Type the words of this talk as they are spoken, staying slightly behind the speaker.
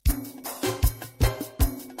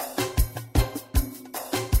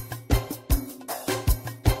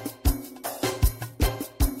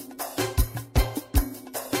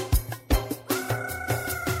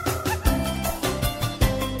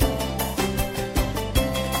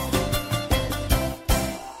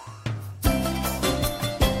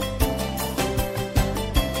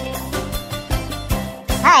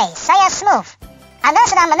Anda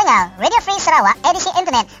sedang mendengar Radio Free Sarawak edisi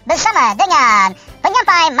internet bersama dengan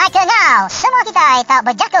penyampai Michael Ngau. Semua kita tak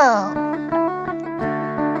berjaku.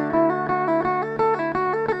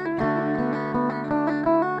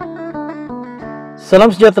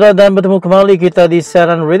 Salam sejahtera dan bertemu kembali kita di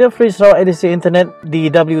siaran Radio Free Sarawak edisi internet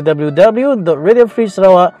di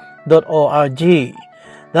www.radiofreesarawak.org.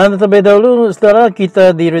 Dan terlebih dahulu, saudara,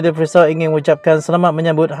 kita di Radio Free Sarawak ingin mengucapkan selamat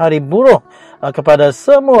menyambut Hari Buruh kepada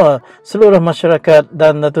seluruh masyarakat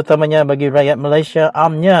dan terutamanya bagi rakyat Malaysia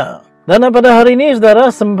amnya. Dan pada hari ini, saudara,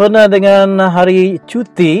 sempena dengan hari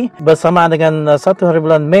cuti bersamaan dengan 1 hari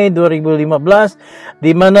bulan Mei 2015,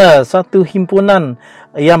 di mana satu himpunan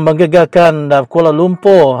yang menggegarkan Kuala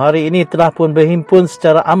Lumpur hari ini telah pun berhimpun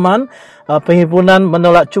secara aman. Perhimpunan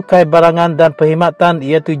menolak cukai barangan dan perkhidmatan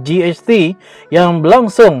iaitu GST yang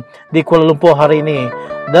berlangsung di Kuala Lumpur hari ini.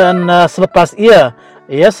 Dan selepas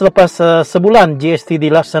sebulan GST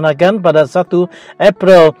dilaksanakan pada 1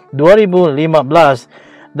 April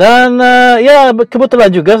 2015. Dan kebetulan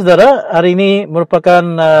juga, saudara, hari ini merupakan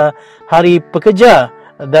hari pekerja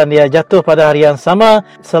dan ia jatuh pada hari yang sama.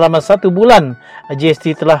 Selama 1 bulan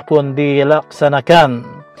GST telah pun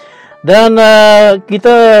dilaksanakan. Dan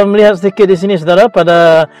kita melihat sedikit di sini, saudara,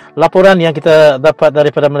 pada laporan yang kita dapat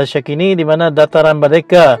daripada Malaysia kini, di mana dataran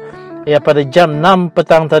merdeka pada jam 6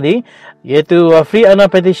 petang tadi, iaitu Free Ana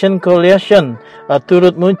Petition Coalition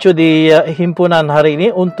turut muncul di himpunan hari ini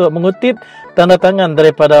untuk mengutip tanda tangan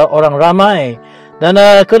daripada orang ramai. Dan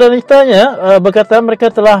kelanjutannya berkata mereka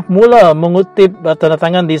telah mula mengutip tanda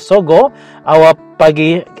tangan di Sogo awal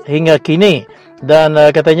pagi hingga kini. Dan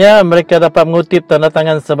katanya mereka dapat mengutip tanda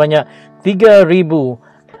tangan sebanyak 3,000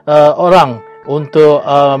 orang untuk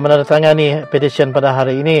menandatangani petisyen pada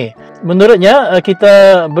hari ini. Menurutnya,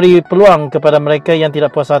 kita beri peluang kepada mereka yang tidak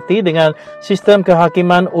puas hati dengan sistem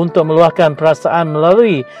kehakiman untuk meluahkan perasaan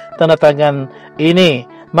melalui tanda tangan ini.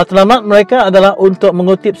 Matlamat mereka adalah untuk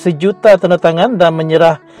mengutip 1 juta tanda tangan dan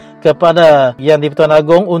menyerah kepada Yang di-Pertuan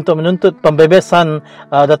Agong untuk menuntut pembebasan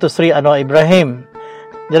Datuk Seri Anwar Ibrahim.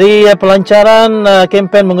 Jadi pelancaran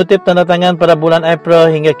kempen mengutip tanda tangan pada bulan April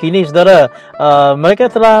hingga kini, saudara, mereka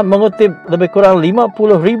telah mengutip lebih kurang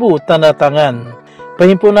 50,000 tanda tangan.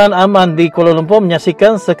 Perhimpunan Aman di Kuala Lumpur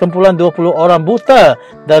menyaksikan sekumpulan 20 orang buta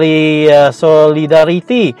dari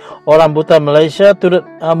Solidariti Orang Buta Malaysia turut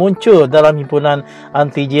muncul dalam himpunan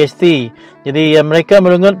anti-GST. Jadi mereka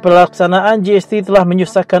merungut pelaksanaan GST telah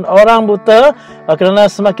menyusahkan orang buta kerana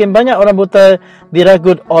semakin banyak orang buta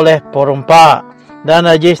diragut oleh perompak. Dan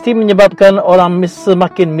GST menyebabkan orang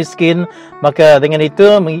semakin miskin. Maka dengan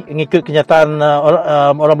itu, mengikut kenyataan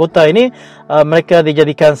orang buta ini, mereka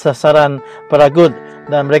dijadikan sasaran peragut.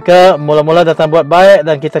 Dan mereka mula-mula datang buat baik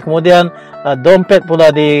dan kita kemudian dompet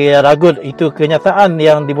pula diragut. Itu kenyataan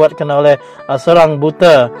yang dibuatkan oleh seorang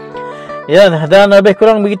buta. Ya, dan lebih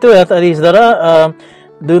kurang begitu ya tadi, saudara.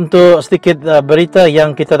 Untuk sedikit berita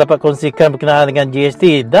yang kita dapat kongsikan berkenaan dengan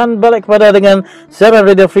GST. Dan balik kepada dengan siaran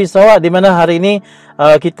Radio Free Sarawak, di mana hari ini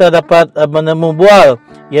kita dapat menemu bual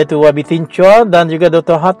iaitu YB Tin Chua dan juga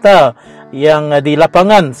Dr. Hatta yang di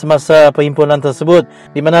lapangan semasa perhimpunan tersebut,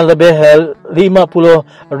 di mana lebih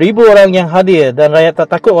 50,000 orang yang hadir dan rakyat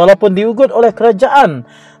tak takut walaupun diugut oleh kerajaan.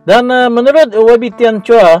 Dan menurut YB Tin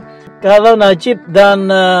Chua, kalau Najib dan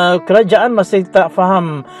kerajaan masih tak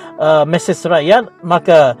faham mesej rakyat,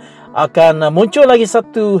 maka akan muncul lagi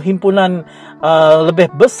satu himpunan lebih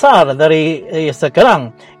besar dari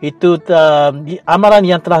sekarang. Itu amaran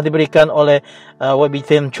yang telah diberikan oleh YB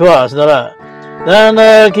Tin Chua, saudara. Dan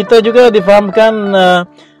kita juga difahamkan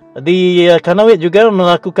di Kanawit juga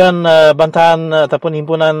melakukan bantahan ataupun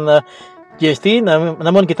himpunan GST,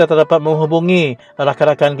 namun kita tak dapat menghubungi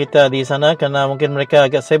rakan-rakan kita di sana kerana mungkin mereka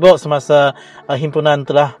agak sibuk semasa himpunan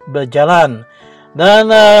telah berjalan. Dan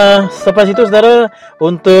selepas itu, saudara,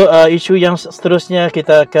 untuk isu yang seterusnya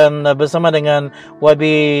kita akan bersama dengan YB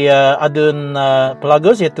Adun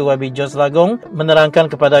Pelagos iaitu YB Jos Lagong menerangkan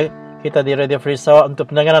kepada kita di Radio Free Sarawak untuk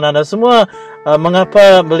pendengaran anda semua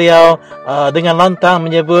mengapa beliau dengan lantang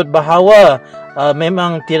menyebut bahawa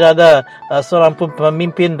memang tidak ada seorang pun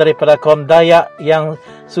pemimpin daripada kaum Dayak yang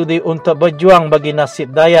sudi untuk berjuang bagi nasib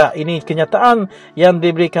Dayak. Ini kenyataan yang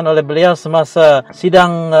diberikan oleh beliau semasa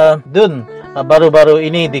sidang DUN baru-baru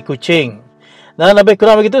ini di Kuching. Dan lebih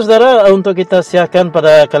kurang begitu, saudara, untuk kita siarkan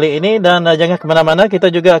pada kali ini. Dan jangan ke mana-mana, kita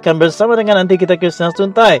juga akan bersama dengan nanti kita Kristina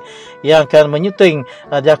Suntai yang akan menyuting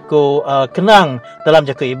Jaku Kenang dalam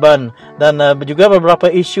Jaku Iban. Dan juga beberapa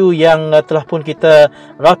isu yang telah pun kita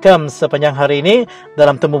rakam sepanjang hari ini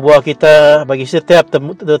dalam temu bual kita bagi setiap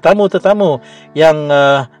tetamu-tetamu yang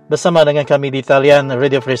bersama dengan kami di talian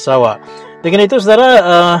Radio Free Sarawak. Dengan itu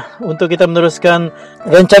saudara, untuk kita meneruskan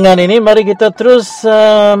rancangan ini, mari kita terus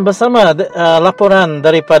bersama laporan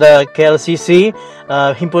daripada KLCC,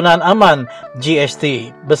 Himpunan Aman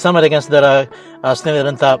GST, bersama dengan saudara Snell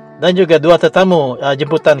Rentap dan juga dua tetamu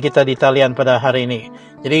jemputan kita di talian pada hari ini.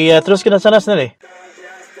 Jadi terus ke sana Snell.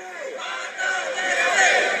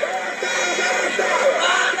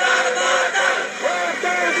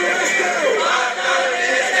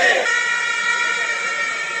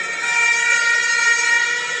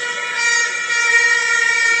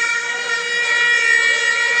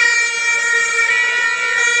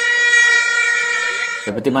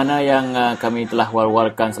 Seperti mana yang kami telah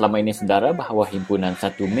war-warkan selama ini saudara, bahawa Himpunan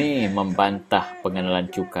 1 Mei membantah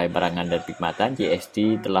pengenalan cukai barangan dan perkhidmatan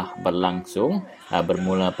GST telah berlangsung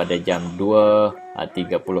bermula pada jam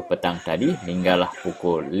 2.30 petang tadi hinggalah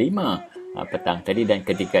pukul 5 petang tadi, dan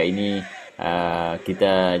ketika ini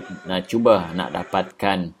kita cuba nak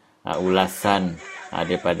dapatkan ulasan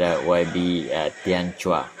daripada YB Tian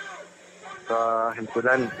Chua.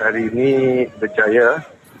 Himpunan hari ini berjaya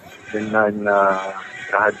dengan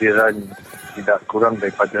kehadiran tidak kurang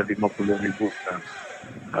daripada 50,000.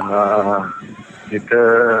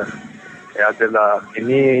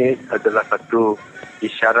 Ini adalah satu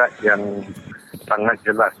isyarat yang sangat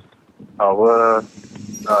jelas bahawa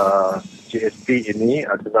GST ini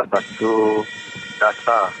adalah satu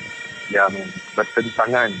dasar yang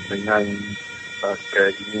bertentangan dengan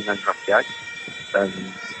keinginan rakyat, dan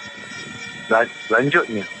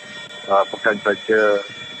selanjutnya bukan saja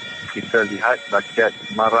kita lihat rakyat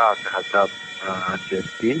marah terhadap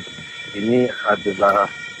GST, ini adalah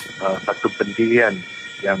satu pendirian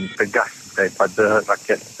yang tegas daripada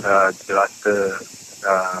rakyat jelata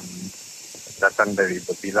datang dari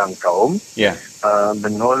berbilang kaum,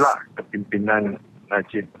 menolak kepimpinan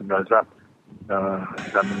Najib Razak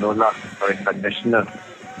dan menolak Barisan Nasional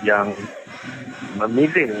yang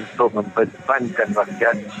memilih untuk membebankan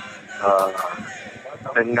rakyat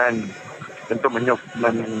untuk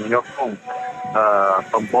menyokong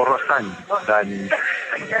pemborosan dan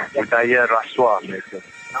budaya rasuah mereka.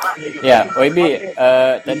 Ya, YB,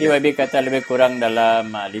 tadi YB kata lebih kurang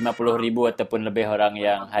dalam 50,000 ataupun lebih orang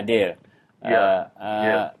yang hadir.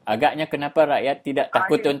 Agaknya kenapa rakyat tidak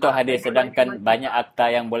takut untuk hadir sedangkan banyak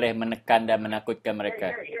akta yang boleh menekan dan menakutkan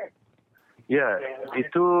mereka? Ya,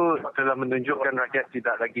 itu telah menunjukkan rakyat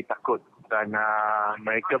tidak lagi takut dan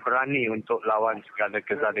mereka berani untuk lawan segala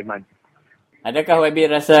kezaliman. Adakah YB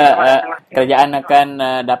rasa kerajaan akan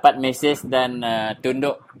dapat mesej dan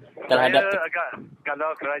tunduk terhadap...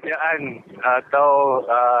 Kalau kerajaan atau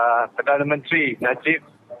Perdana Menteri Najib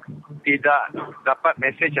tidak dapat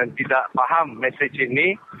mesej dan tidak faham mesej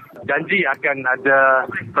ini, janji akan ada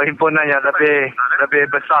perhimpunan yang lebih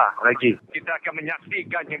besar lagi. Kita akan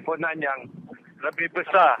menyaksikan himpunan yang lebih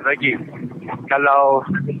besar lagi. Kalau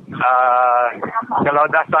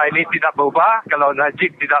dasar ini tidak berubah, kalau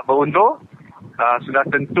Najib tidak berundur, sudah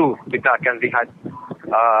tentu kita akan lihat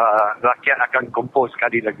rakyat akan kumpul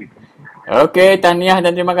sekali lagi. Okey, tahniah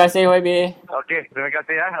dan terima kasih YB. Okey, terima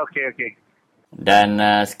kasih ya. Okey. Dan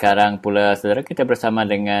sekarang pula saudara, kita bersama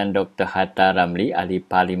dengan Dr. Hatta Ramli, Ahli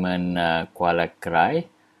Parlimen Kuala Krai,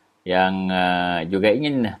 yang juga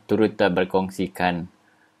ingin turut berkongsikan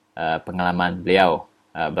pengalaman beliau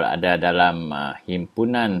berada dalam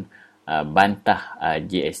himpunan bantah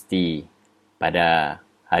GST pada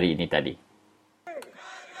hari ini tadi.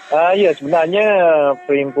 Ya, sebenarnya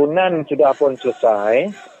perhimpunan sudah pun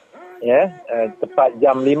selesai, ya, tepat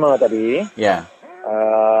jam 5 tadi. Ya.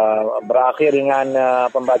 Berakhir dengan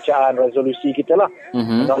pembacaan resolusi kita lah,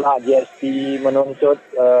 menolak GST, menuntut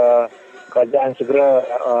kerajaan segera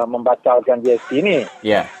membatalkan GST ini.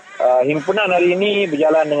 Ya. Himpunan hari ini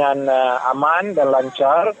berjalan dengan aman dan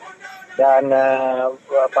lancar, dan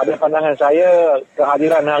pada pandangan saya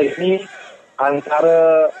kehadiran hari ini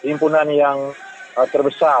antara himpunan yang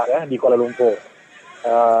terbesar di Kuala Lumpur.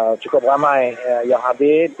 Cukup ramai yang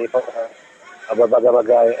hadir di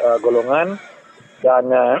berbagai-bagai golongan, dan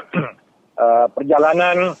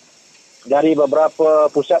perjalanan dari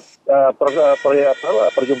beberapa pusat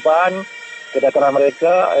perjumpaan, kedatangan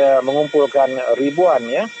mereka mengumpulkan ribuan,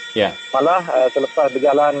 ya. Ya. Malah selepas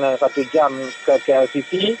berjalan 1 jam ke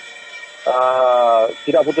KLCC,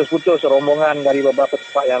 tidak putus-putus rombongan dari beberapa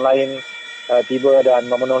tempat yang lain tiba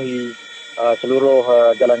dan memenuhi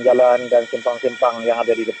seluruh jalan-jalan dan simpang-simpang yang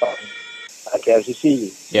ada di depan KLCC.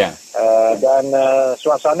 Ya. Dan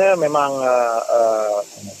suasana memang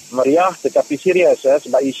meriah tetapi serius,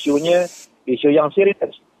 sebab isu yang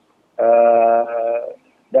serius.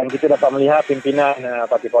 Dan kita dapat melihat pimpinan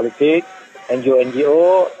parti politik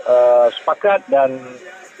NGO sepakat dan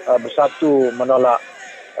bersatu menolak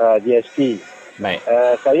GST. Baik.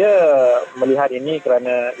 Saya melihat ini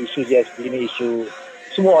kerana isu GST ini isu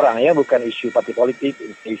semua orang, ya, bukan isu parti politik,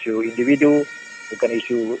 isu individu, bukan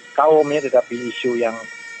isu kaum, ya, tetapi isu yang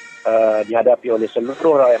dihadapi oleh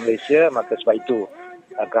seluruh rakyat Malaysia. Maka sebab itu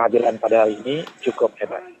kehadiran pada hari ini cukup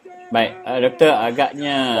hebat. Baik, Doktor,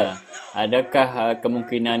 agaknya adakah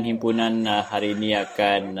kemungkinan himpunan hari ini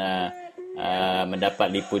akan mendapat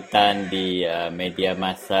liputan di media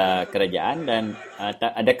masa kerajaan, dan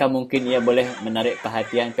adakah mungkin ia boleh menarik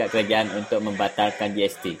perhatian pihak kerajaan untuk membatalkan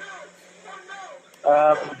GST?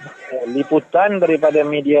 Liputan daripada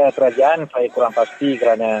media kerajaan saya kurang pasti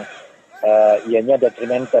kerana ianya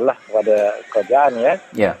detrimental lah kepada kerajaan, ya.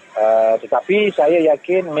 Ya. Tetapi saya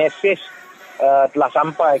yakin mesej telah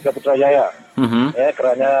sampai ke Putrajaya, ya,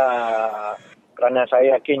 kerana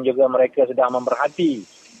saya yakin juga mereka sedang memerhati,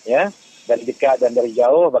 ya, dari dekat dan dari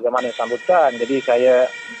jauh bagaimana sambutan. Jadi saya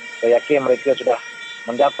yakin mereka sudah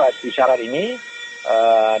mendapat isyarat ini,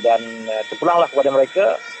 dan terpulanglah kepada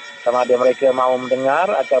mereka sama ada mereka mahu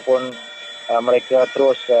mendengar ataupun mereka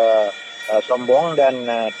terus sombong dan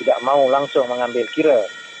tidak mahu langsung mengambil kira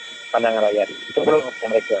pandangan rakyat. Itu perlu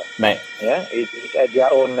mereka. Baik. Ya, it's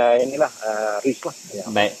their own risk lah. Ya.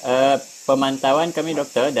 Baik. Pemantauan kami,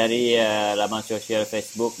 Doktor, dari laman sosial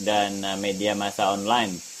Facebook dan media masa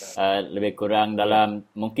online, lebih kurang dalam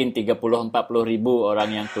mungkin 30-40 ribu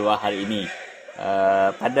orang yang keluar hari ini.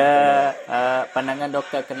 Pada pandangan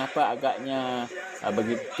Doktor, kenapa agaknya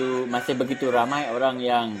masih begitu ramai orang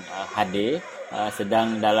yang hadir,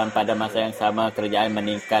 sedang pada masa yang sama kerajaan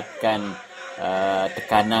meningkatkan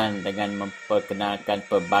tekanan dengan memperkenalkan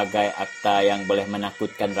pelbagai akta yang boleh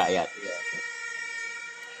menakutkan rakyat?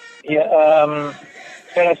 Ya,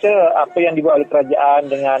 saya rasa apa yang dibuat oleh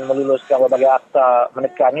kerajaan dengan meluluskan berbagai akta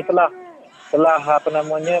menekan ini telah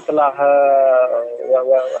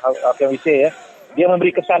dia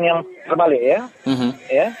memberi kesan yang terbalik, ya.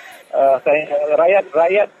 Ya.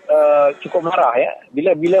 Rakyat cukup marah, ya.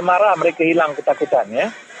 Bila marah mereka hilang ketakutan,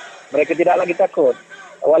 ya. Mereka tidak lagi takut.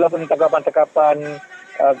 Walaupun takapan-takapan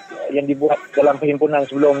yang dibuat dalam perhimpunan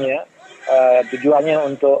sebelumnya tujuannya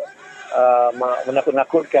untuk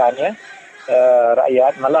menakut-nakutkan, ya,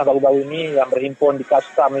 rakyat. Malah baru-baru ini yang berhimpun di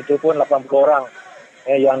custom itu pun 80 orang,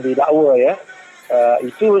 ya, yang didakwa, ya.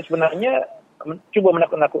 Itu sebenarnya cuba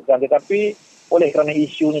menakut-nakutkan, tetapi oleh kerana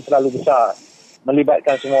isu ini terlalu besar,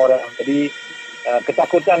 melibatkan semua orang. Jadi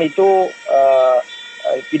ketakutan itu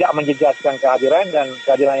tidak menjejaskan kehadiran, dan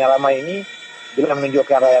kehadiran yang ramai ini bila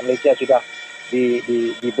menunjukkan rakyat Malaysia sudah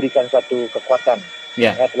diberikan satu kekuatan,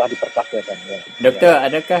 ya, telah diperkasakan. Ya. Doktor,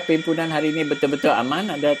 adakah perhimpunan hari ini betul-betul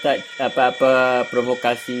aman? Ada tak apa-apa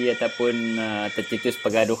provokasi ataupun tercetus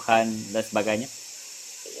pergaduhan dan sebagainya?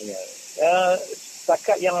 Ya.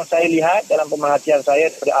 Setakat yang saya lihat dalam pemerhatian saya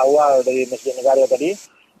dari awal dari Masjid Negara tadi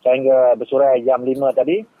sehingga bersurai jam 5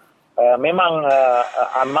 tadi, memang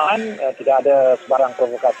aman, tidak ada sebarang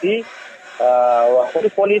provokasi.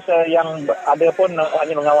 Polis yang ada pun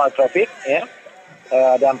hanya mengawal trafik, ya,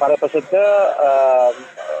 dan para peserta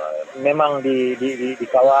memang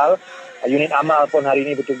dikawal. Unit amal pun hari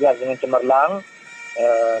ini bertugas dengan cemerlang,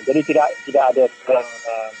 jadi tidak ada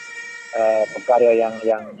perkara yang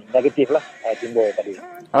negatif lah timbul tadi.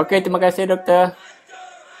 Okey, terima kasih, Doktor.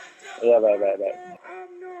 Ya, baik.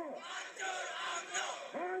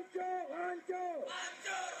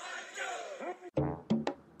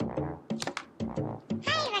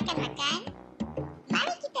 Hai rakan-rakan,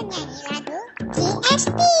 mari kita nyanyi lagu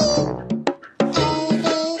GST.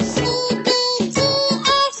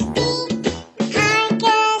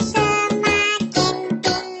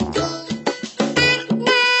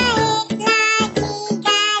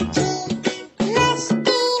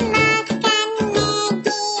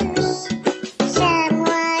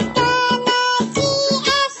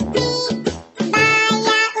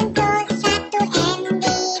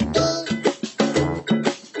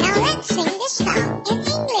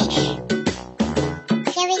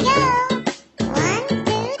 Here we go.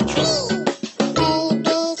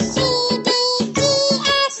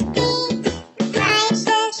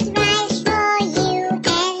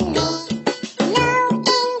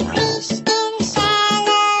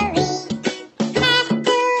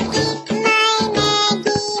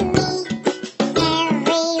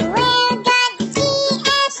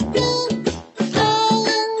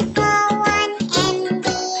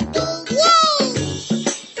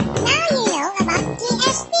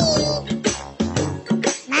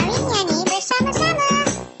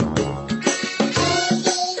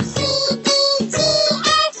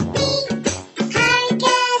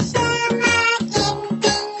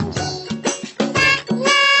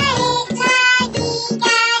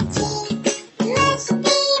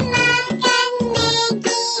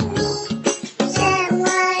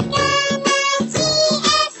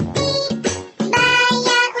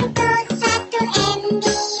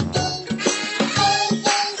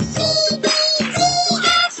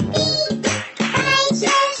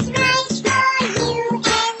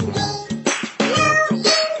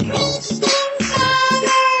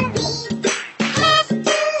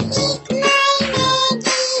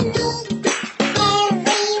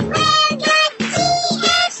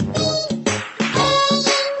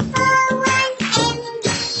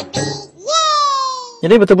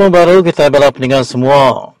 Jadi bertemu baru kita bala pendengar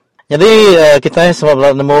semua. Jadi kita semua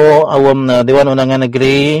bala nemu awam Dewan Undangan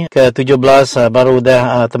Negeri ke-17 baru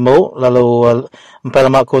dah temu. Lalu empat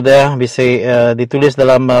lama aku dah bisa ditulis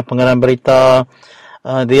dalam pengarang berita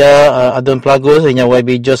dia adun pelagus inya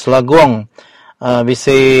YB Jos Laguang.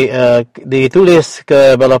 Bisa ditulis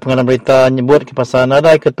ke bala pengarang berita nyebut ke pasal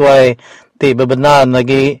nadai ketuai ti bebenar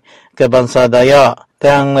lagi ke bangsa Dayak.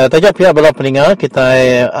 Tang tajak pihak bala pendengar kita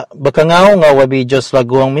berkangau ngau YB Jos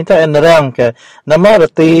Laguang minta nerang ke nama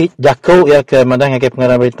reti jakau ya ke madang ke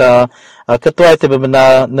pengarang berita ketua itu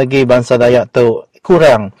benar negeri bangsa Dayak tu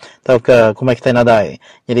kurang tau ke kumai kita nadai.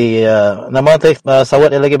 Jadi nama tu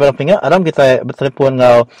sawat lagi bala pendengar aram kita bertelefon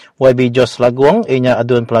ngau YB Jos Laguang inya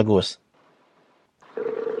adun pelagus.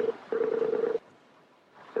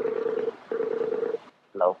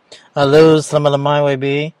 Halo, selamat lemai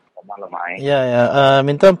YB. Ya,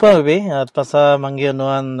 minta apa lebih pasal manggil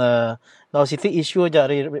nuan Lau Siti isu aja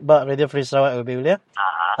Radio Free Sarawak lebih boleh?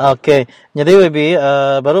 Okey. Jadi lebih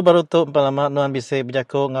baru-baru tu lama nuan bisa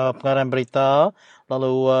berjaku dengan pengarang berita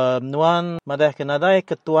lalu nuan madah kenadai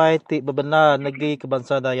ketua ti bebenar negeri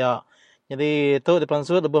kebangsa Dayak. Jadi tu depan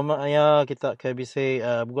sud lebih maya kita ke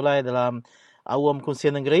bisa bergulai dalam awam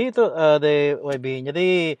kunsian negeri tu de YB. Jadi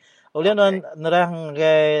ulian nuan nerang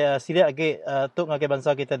ke sila ke tu ngakai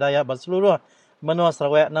bangsa kita Dayak berseluruh menua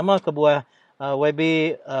Sarawak nama kebuah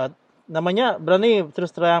YB namanya berani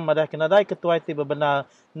terus terang madah kenadai ketua ti bebenar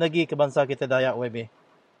negeri kebangsa kita Dayak YB.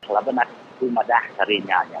 Kalau benar tu madah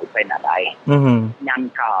sarinya yang upai nadai.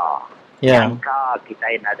 Nyangka. Nyangka kita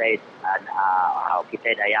nadai kita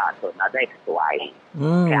Dayak tu nadai ketua.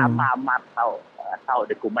 Ke amat tahu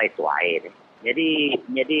de kumai tuai. Jadi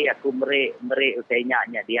aku meri usainya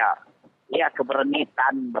dia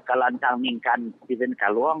keberanian bakalan tangingkan Steven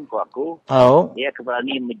Kaluang ko aku. Dia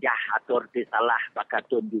keberani mejah atur ti salah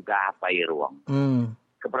bakatun juga apa ruang.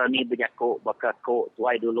 Keberani berjaku baka ko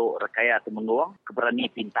tuai dulu rekaya tu menguang, keberani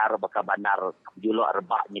pintar baka bandar dulu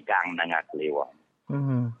rebak nyegang nanga kelewang.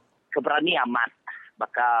 Keberani amat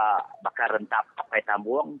baka rentap papai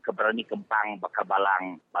tambuang, keberani kempang baka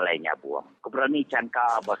balang balainya buang. Keberani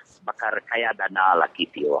cangka baka rekaya dana laki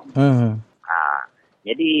tiwang.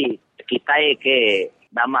 Jadi kita ke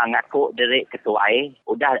nama ngaku dari ketuai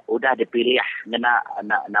udah dipilih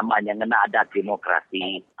namanya ngena adat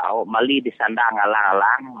demokrasi. Mali disandang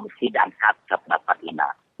alang-alang mesti dangkat dapat ina.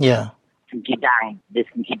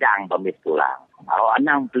 Sengkidang pembetulan.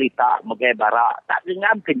 Anang pelita megai barak tak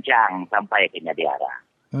dengar kencang sampai ke nyadiara.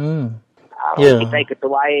 Kita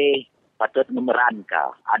ketuai patut memeran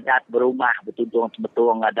ka. Adat berumah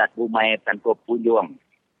betul-betul adat bumai tanpa punjung.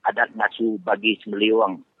 Adat ngasu bagi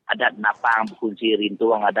semeliwang. Adat napang berkunci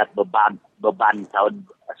rintuang. Adat beban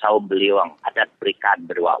saum beliwang. Adat berikan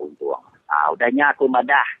berdua untuang. Udahnya aku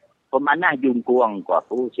madah. Pemanah jungkuang ku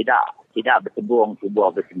aku. Tidak bertebung tubuh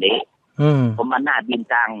bersendi. Pemanah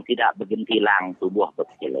bintang tidak bergentilang tubuh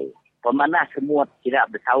berkecilai. Pemanah semut tidak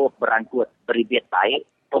bersawuk berangkut beribit baik.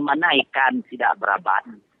 Pemanah ikan tidak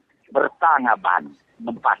beraban. Bertangaban.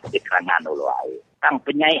 Mempas di kerangan ulu air. Tang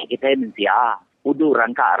penyai kita nantia. Udu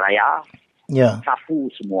rangka raya. Safu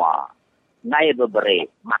semua. Ngai bebere.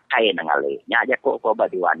 Makai nangale. Nya aja kok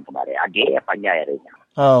baduan kemarin. Age panjai rinya.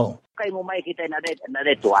 Kai ngumai kita nade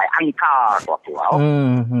tuai. Angka kok aku.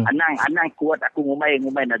 Anang kuat aku ngumai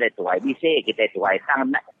nade tuai. Bisa kita tuai. Tang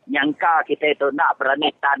nyangka kita itu nak berani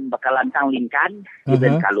tan bakalan tang lingkan.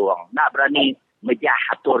 Iben kaluang. Nak berani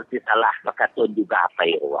mejah atur si salah bakatun juga apa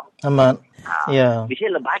ruang. Amat. Bisa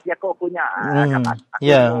lebah aja kok punya.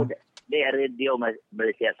 Aku di radio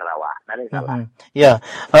Malaysia Sarawak. Dari salah.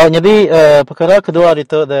 Jadi perkara kedua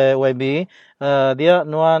itu the YB dia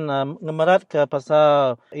nuan ngemerat ke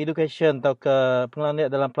pasal education atau ke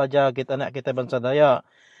pengenalan dalam pelajar kita anak kita bangsa Dayak.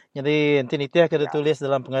 Jadi nitiah kita tulis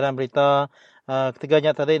dalam pengarang berita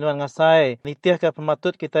ketiganya tadi nuan ngasai nitiah ke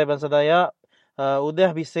pematut kita bangsa Dayak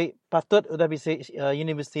udah bisa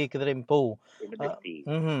universiti kita rempu.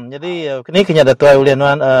 Jadi kini kena datua ulian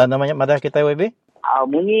nuan namanya madah kita YB.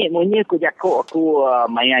 Munyi ku jaku aku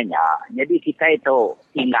mayanya. Jadi kita itu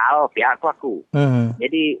tinggal pihak aku.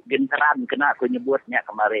 Jadi genteran kena aku nyebutnya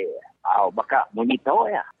kemarin. Baka munyi tau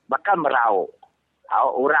ya. Baka merau.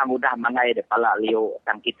 Orang udah mangai de pala liu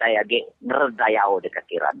tang kita ya ge ngerdayau de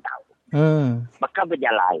kakiran tau. Baka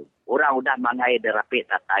berjalai. Orang udah mangai de rapik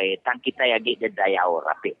tatai tang kita ya ge de dayau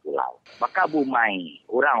rapik pulau. Baka bumai.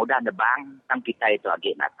 Orang udah nebang tang kita itu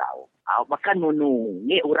age nak tahu. Bahkan nunu,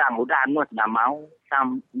 ni orang udah anut nak mau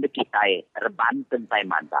sam kita reban tentai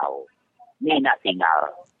mantau. Ni nak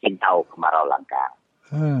tinggal cintau kemarau langka.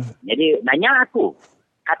 Jadi nanya aku,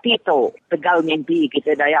 hati tu tegal mimpi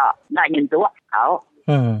kita Dayak nak nyentuh.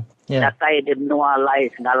 Datai di menua lai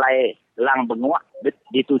sengalai lang benguak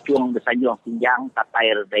ditucung bersanjung sinjang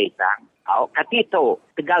tatai redai sang. Katito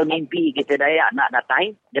tegal mimpi kita daya nak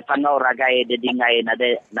datai de pangau ragai de dingai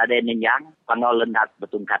nade ninjang pangau lendat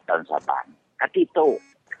betungkat tahun saban. Katito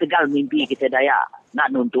tegal mimpi kita daya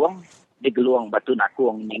nak nuntung di geluang batu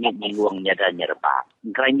nakung nyingit nyingguang nyada nyerba.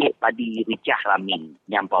 Ngeranyik padi ricah ramin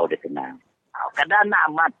nyampau de kenang. Kadang nak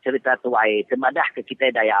amat cerita tuai semadah ke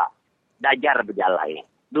kita daya dajar berjalai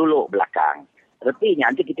dulu belakang. Artinya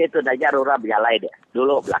nanti kita itu dajar orang berjalai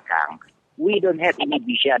dulu belakang. We don't have any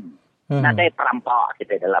vision. Nadai perampak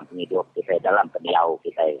kita dalam penghidup kita, dalam peniau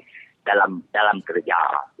kita, dalam kerja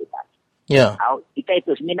kita. Ya. Kita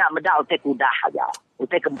itu semina medak utai kudah aja.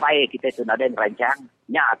 Utai kempai kita itu nadai merancang.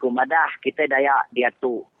 Nya aku madah kita daya dia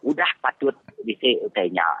tu udah patut bisa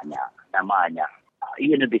utainya namanya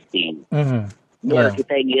university. Nur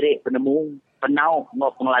kita ngirik penau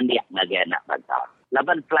ngau penglandiak ngagi anak bangsa.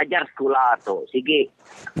 Laban pelajar sekolah tu sige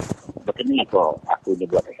begini kok aku ni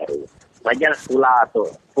buat seru. Pelajar sekolah tu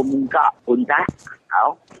pemungka punta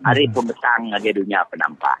hari pemetang ngagi dunia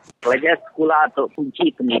penampak. Pelajar sekolah tu kunci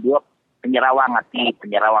penghidup penyerawang hati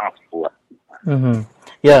penyerawang sepuluh.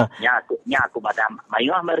 Ya. Nya aku madam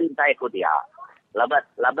mayuh merintai ko dia.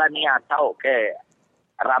 Laban ni tahu ke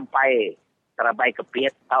rampai terabai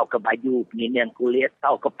kepit, tahu ke baju pelindung kulit,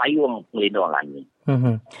 tahu ke payung pelindung langit.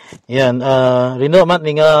 Ya, rindu amat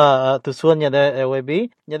ninga tusuannya dari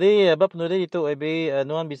WB. Jadi bab penulis itu WB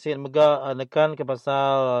nuan bisik mega nekan ke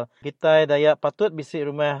pasal kita daya patut bisik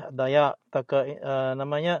rumah daya tak ke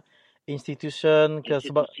namanya institution ke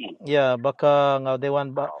sebab ya bakal ngau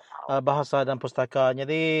dewan bahasa dan pustaka.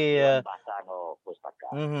 Jadi bahasa ngau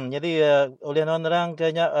pustaka. Jadi oleh nuan nerang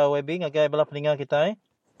ke WB ngagai belah peningal kita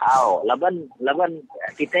laban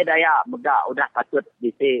kita daya mega udah patut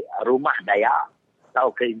bisik rumah daya tahu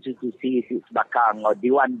ke institusi sebakang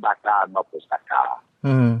diwan bahasa ngau pustaka.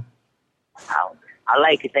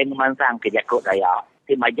 Alai kita memansang ke jakut daya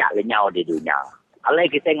ti majak lenyau di dunia. Alai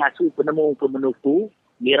kita ngasuh penemu pemenuku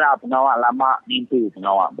mira pengawal lama mimpi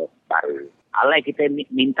pengawal baru. Alai kita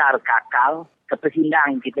mintar kakal ke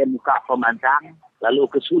pesindang kita buka pemansang lalu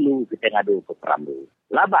ke sulu kita ngadu ke perambu.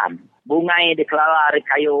 Laban bungai deklara hari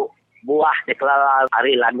kayu buah deklara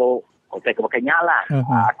hari langgo oke ke nyala.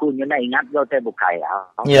 Aku nyuna ingat kau teh bukai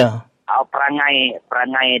ya.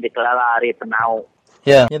 Perangai deklara hari penau.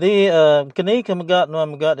 Ya. Jadi kini kemega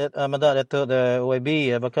nuan mega meda itu de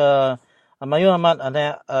WB baka mayu amat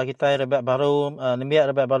anak kita rebak baru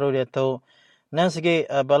nembiak rebak baru dia tu nan segi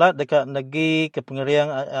balat dekat negeri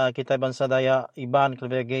kepengerian kita bangsa Dayak Iban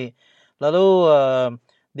kelebih. Lalu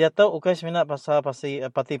dia tahu ukai seminat pasal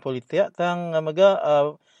parti politik tang mega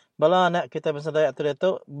bala anak kita bangsa Dayak tu dia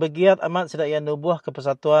tahu begiat amat sedaya nubuh ke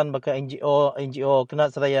persatuan baka NGO kena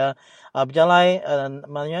sedaya berjalai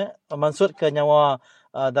maknanya maksud ke nyawa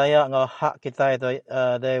Dayak ngau hak kita itu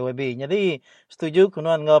dari WB. Jadi setuju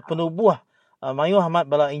kenuan ngau penubuh mayu amat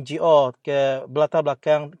bala NGO ke belakang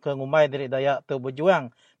belakang ke ngumai dari Dayak tu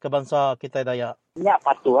berjuang ke bangsa kita Dayak. Ya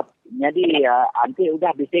patut. Jadi anti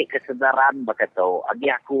udah bisik kesedaran begitu.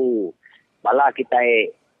 Agi aku bala kita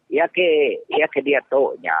ya ke dia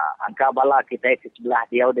tu nya angka bala kita ke sebelah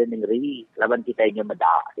dia udah negeri laban kita ini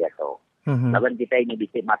medak dia tu. Laban kita ini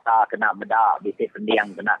bisik mata kena medak, bisik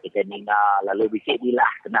pendiang kena kita ningal, lalu bisik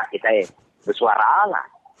dilah kena kita bersuara lah.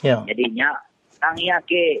 Yeah. Jadinya tang ya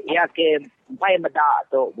ke sampai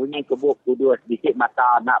medak tu bunyi kebuk kudus bisik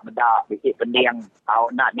mata nak medak bisik pendiang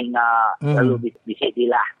tahu nak ningal lalu bisik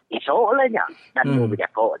dilah esok lah nya dan tu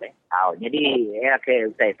berjakok deh. Jadi ya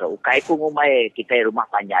ke saya tu ukai ku ngumai kita rumah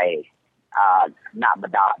panjai nak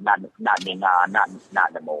medak nak ningal nak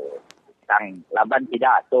nemu tang laban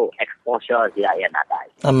tidak tu exposure tidak yang ada.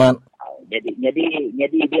 Aman. Jadi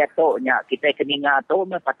dia tu nya kita keninga tu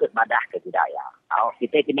me patut madah ke budaya.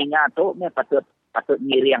 Kita keninga tu me patut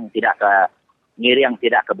ngiring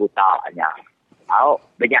tidak ke butanya.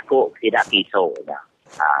 Berjakuk tidak kisaunya.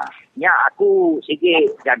 Nya aku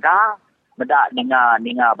sikit jaga medak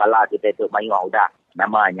ninga bala kita tu mayu udah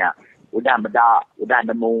namanya udah medak udah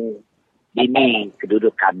nemu ini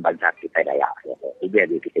kedudukan bangsa kita Dayak. Itu dia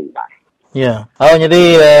kita ubah. Ya.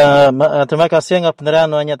 Jadi terima kasih ngau penerangan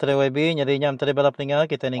nuanya dari WB. Jadi nyam dari bala peninggal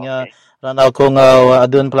kita ninga ranau ko ngau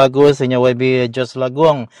adun pelagu sehingga WB Jos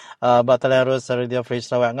Laguang Batalerus Radio Free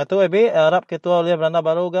Sarawak. Ngatu WB harap ketua oleh beranda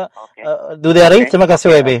baru ga dua hari. Terima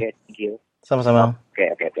kasih WB. Okay, thank you. Sama-sama.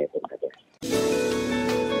 Okay. Terima kasih.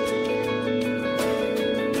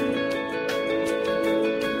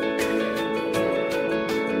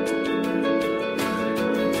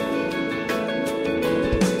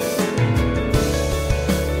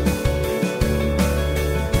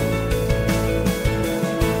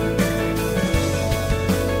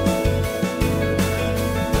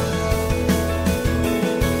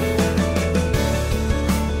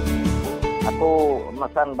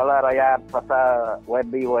 masan bala rakyat pasal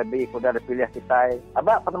YB kuda dipilih kita.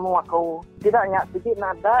 Abak penemu aku tidaknya sedikit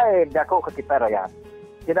nadai jakuk ke kita rakyat.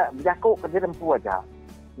 Tidak jakuk ke diri empu aja.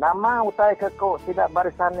 Nama utai ke kau tidak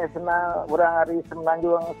barisan nasional orang hari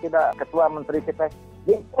semenanjung tidak ketua menteri kita.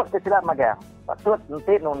 Ikut ke tidak magang. Maksud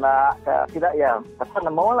nanti nuna tidak ya. Pasal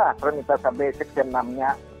namolah permintaan sampai section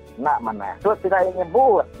 6-nya nak mana. So tidak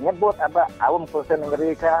nyebut abak awam kursen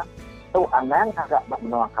negeri ka tu anang agak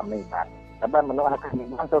menolak kami kan. Sebab menolak kami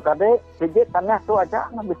bantu kade sejak tanah tu aja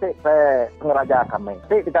nak bisa pengeraja kami.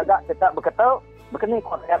 Jadi kita berkata begini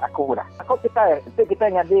kontrak aku dah. Aku kita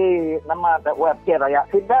nyadi nama web rakyat.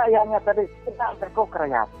 Tidak yang tadi tidak berkau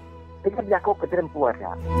rakyat. Tidak berkau keterempu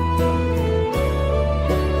aja.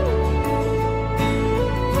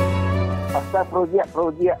 Pasal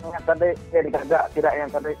projek-projeknya tadi digagak tidak yang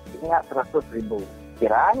tadi ingat 100,000.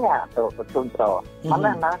 Kiranya atau contoh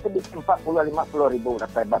mana nanti di 40-50 ribu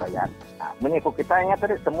dapat barayan. Menipu kita ingat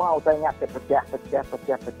tadi semua usahanya pecah.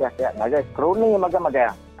 Naga kroni maga.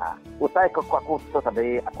 Usai ke aku tu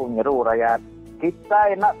tadi aku nyeru rakyat.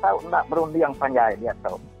 Kita nak tahu nak berundi yang panjang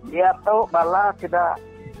dia tahu bala tidak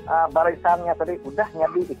barisannya tadi udah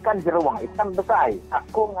nyadi ikan jeruang, ikan besar.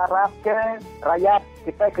 Aku ngarap ke rakyat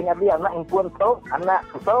kita kenyadi anak impun tu, anak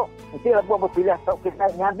tu, nanti lepas berpilih tu kita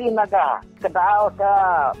nyadi naga, kedau ke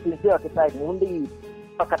pilih kita ngundi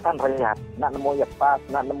pakatan rakyat. Nak nemu ya PAS,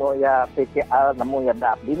 nak nemu ya PCL, nemu ya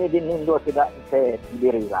DAP. Ini Indo tidak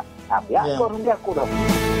sendiri lah. Ya aku rundi aku dah.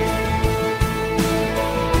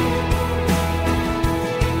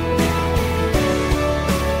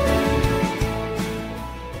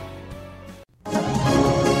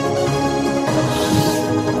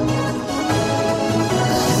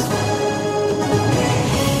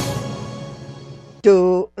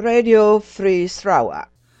 Tu Radio Free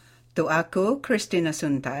Sarawak. Tu aku Christina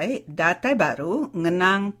Suntai, datai baru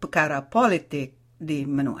ngenang perkara politik di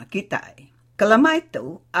menua kita. Kelama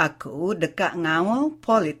itu, aku dekat ngawal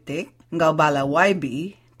politik ngau bala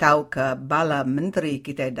YB, tahu ke bala menteri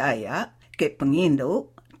kita daya, ke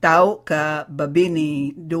penginduk, tahu ke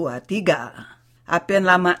babini 2-3. Apian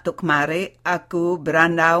lama tu kemari, aku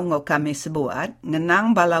berandau ngau kami sebuat,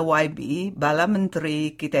 ngenang bala YB, bala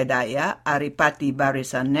menteri kita daya, Aripati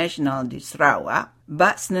Barisan Nasional di Sarawak,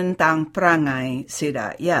 bak senentang perangai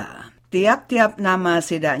sidaya. Tiap-tiap nama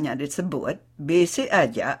sidanya disebut, basic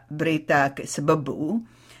aja berita ke sebebu,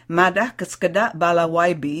 madah kesekedak bala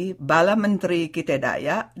YB, bala menteri kita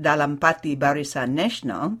daya, dalam Parti Barisan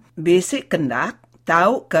Nasional, basic kendak,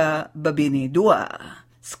 tahu ke babini 2.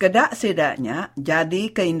 Sekedak sedaknya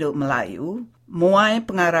jadi ke Induk Melayu, muai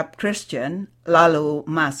pengarap Kristian, lalu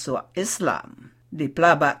masuk Islam. Di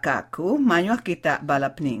pelabak kaku, mayuh kita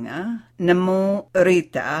bala peninga, nemu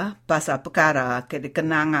rita pasal perkara ke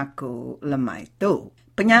dikenang aku lemah itu.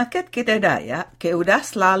 Penyakit kita daya, ke udah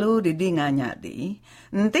selalu didinga nyadi,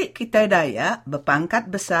 nanti kita daya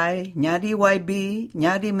berpangkat besar, nyadi YB,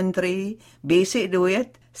 nyadi menteri, basic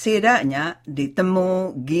duit, sedaknya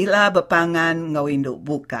ditemu gila berpangan ngawinduk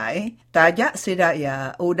bukai, tajak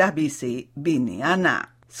sedaya udah bisi bini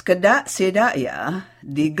anak. Sekedak sedaya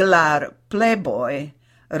digelar playboy,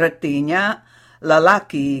 retinya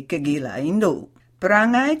lelaki kegila induk.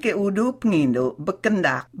 Perangai ke udu penginduk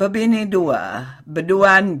berkendak berbini 2,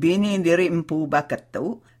 beduan bini diri empu bakat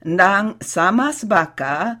tu, ndang sama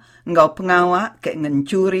sebaka ngau pengawak ke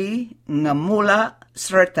ngencuri, ngemula,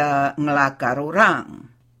 serta ngelakar orang.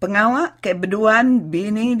 Pengawak ke beduan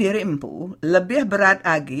bini diri empu lebih berat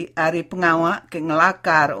lagi dari pengawak ke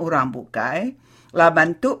ngelakar orang bukai, lah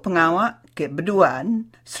bantu pengawak ke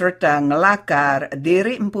beduan serta ngelakar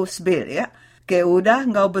diri empu sebelia ke udah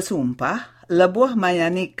ngau bersumpah lebuh maya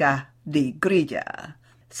nikah di gereja.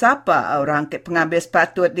 Siapa orang ke penghabis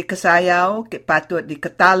patut dikesayau, ke patut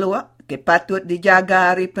diketaluak, ke patut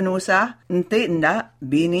dijaga hari penusah, enti ndak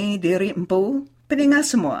bini diri empu. Peningat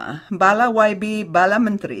semua, bala YB, bala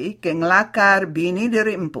menteri, ke ngelakar bini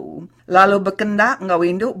diri empu, lalu berkendak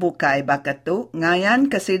ngawinduk bukai bakat tu,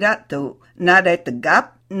 ngayan kesidak tu, nadai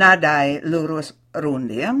tegap, nadai lurus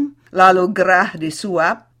rundiam, lalu gerah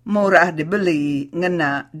disuap, murah dibeli,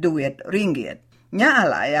 ngena duit ringgit. Nya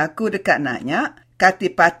alai aku dekat nanya,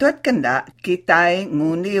 kati patut kendak kita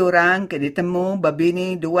ngundi orang ke ditemu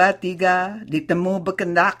babini 2-3, ditemu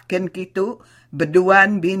berkendak ken kitu,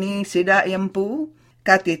 beduan bini sidak empu,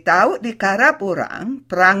 kati tahu dikarap orang,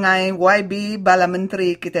 perangai YB bala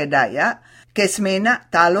menteri kita daya, kesmena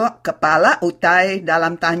taluk kepala utai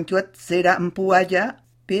dalam tancut sidak empu aja.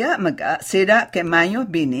 Pihak megak sidak ke mayuh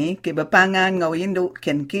bini ke berpangan ngawinduk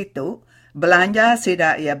ken kitu, belanja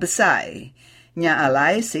sidak ia besar. Nya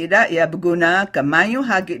alai sidak ia berguna ke mayuh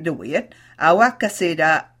hagik duit, awak ke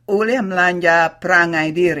sidak oleh melanja perangai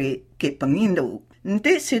diri ke pengindu.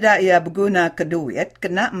 Nanti sida ia berguna ke duit,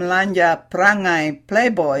 kena melanja perangai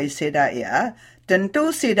playboy sida ia,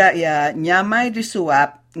 tentu sida ia nyamai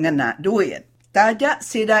disuap ngena duit. Tajak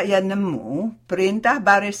sida ia nemu Perintah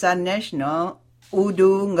Barisan Nasional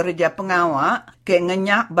udu ngerja pengawak ke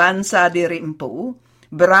ngenyak bangsa diri empu,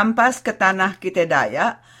 berampas ke tanah kita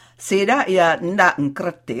Dayak, sida ia ndak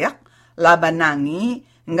ngkretik, labanangi,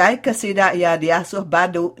 ngai ke sida ia diasuh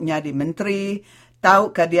badu nyadi menteri,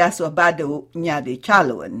 tau ke diasuh badu nyadi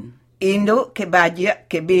calon. Induk ke bajik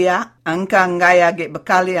ke biak, angka ngaya ge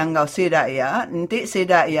bekali anggau sida ia, nanti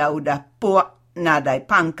sida ia udah puak nadai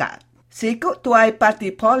pangkat. Sikut tuai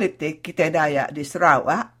parti politik kita Dayak di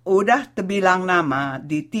Sarawak, udah terbilang nama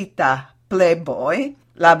di titah playboy,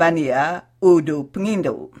 laban ia udu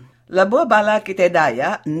pengindu. Lebuh bala kita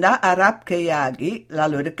Dayak ndak Arab ke yagi,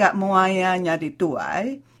 lalu dekat muaya nyadi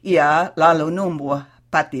tuai, ia lalu numbuh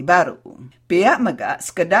parti baru. Pihak megak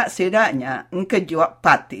sekedak sedaknya ngkejuak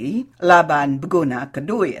parti laban berguna ke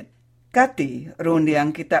duit. Kati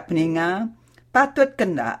rundiang kita peninga, patut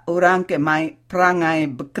kendak orang ke mai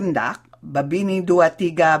perangai berkendak, babini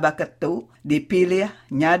 2-3 baketu dipilih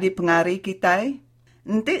nyadi pengari kita.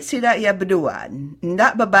 Nanti sida ia berduan,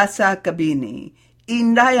 ndak berbasa ke bini,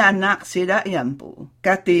 indah anak sida yampu.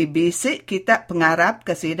 Kati bisik kita pengarap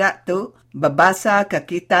ke sida tu, berbasa ke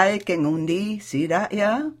kita ke ngundi sida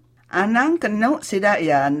ya. Anang kenuk sida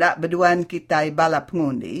ya ndak berduan kita bala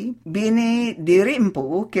pengundi. Bini diri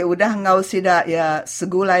empu ke udah ngau sida ya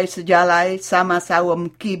segulai sejalai sama sawam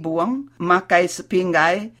kibuang, makai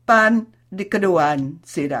sepinggai, pan di keduan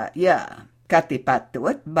sida ya. Kati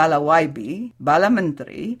patut bala YB, bala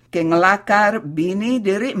menteri, ke ngelakar bini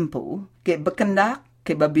diri empu, ke berkendak,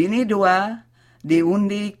 ke babini dua,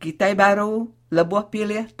 diundi kita baru, lebuh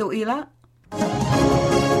pilih tu ila.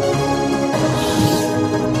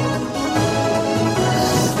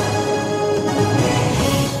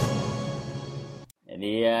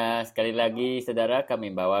 Jadi sekali lagi saudara, kami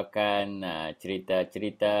bawakan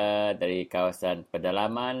cerita-cerita dari kawasan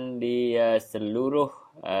pedalaman di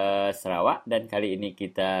seluruh Sarawak, dan kali ini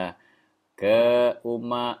kita ke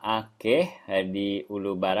Uma Akeh di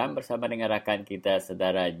Ulu Baram bersama dengan rakan kita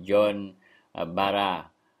saudara John Bara.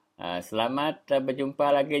 Selamat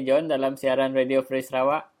berjumpa lagi John dalam siaran Radio Free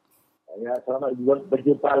Sarawak. Ya, selamat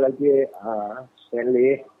berjumpa lagi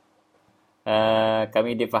Stanley.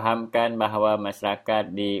 Kami difahamkan bahawa masyarakat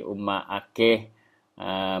di Uma Akeh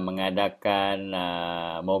mengadakan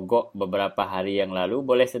mogok beberapa hari yang lalu.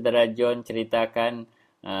 Boleh saudara John ceritakan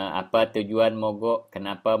apa tujuan mogok,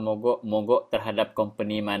 kenapa mogok terhadap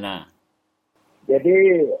company mana?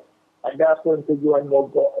 Jadi ada pun tujuan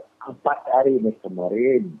mogok 4 hari ini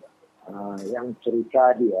kemarin. Yang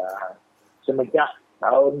cerita dia semenjak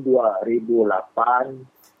tahun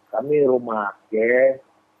 2008 kami Rumah Akeh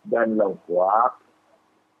dan Lengkuak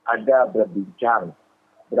ada berbincang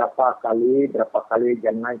berapa kali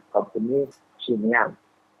jangan company Siniang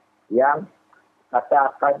yang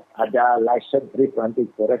katakan ada license replanting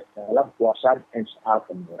forest dalam kawasan NSA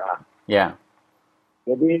Kemurang. Ya.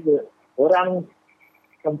 Jadi orang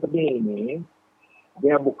company ini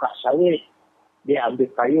dia buka sawit, dia ambil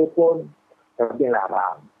kayu pun tapi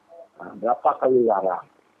larang. Berapa kali larang.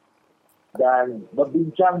 Dan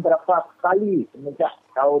berbincang berapa kali semenjak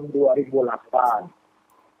tahun 2008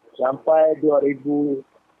 sampai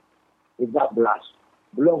 2013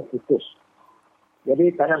 belum putus.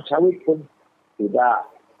 Jadi tanam sawit pun tidak.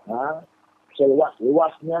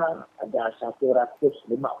 Seluas-luasnya ada 156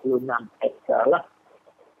 hektar lah.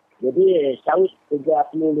 Jadi sawit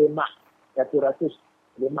 156 hektar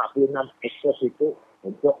itu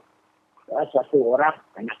untuk satu orang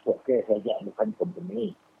anak pokok saja, bukan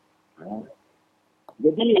company.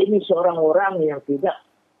 Jadi ini seorang orang yang tidak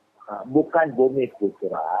bukan bumi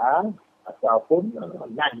putra ataupun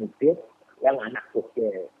non-native yang anak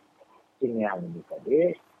pokok Siniang ini tadi,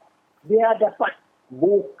 dia dapat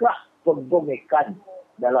buka pegung ikan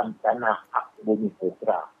dalam tanah hak bumi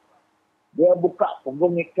putra. Dia buka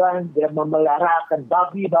pegung ikan, dia memeliharakan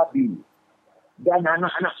babi-babi dan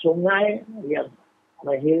anak-anak sungai yang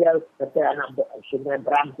menghilal kata anak sungai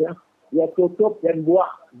berangsur. Dia tutup dan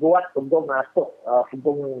buat pegung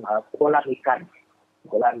kolam ikan.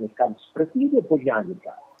 Kolam ikan seperti itu punya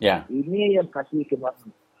juga. Ya. Ini yang kasih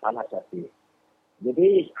kemarin panas hati.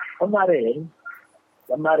 Jadi kemarin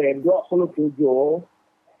 27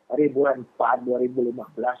 hari bulan 4 2015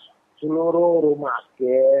 seluruh Rumah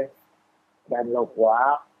Akeh dan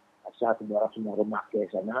Lengkuak asal semua Rumah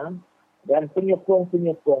Akeh sana dan penyokong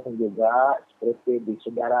juga seperti di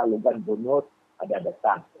saudara Lugan Bunut ada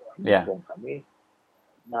datang. Ya. Kami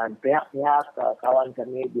Dan pihak-pihak kawan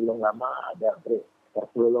kami di Long Lama ada beri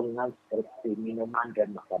pertolongan seperti minuman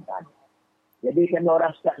dan makanan. Jadi kami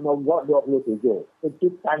orang start mogok 27.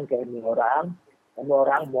 Tunjukkan kami orang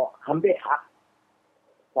mau ambil hak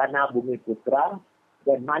tanah Bumi Putra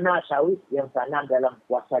dan mana sawit yang tanam dalam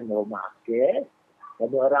kawasan rumah. Okay?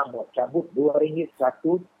 Kami orang mau cabut RM2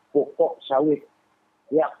 satu pokok sawit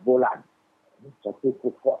tiap bulan. Satu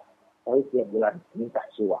pokok sawit tiap bulan minta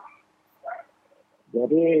sewa.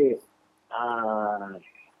 Jadi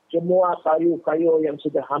semua kayu-kayu yang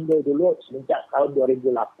sudah ambil dulu sejak tahun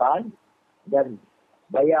 2008 dan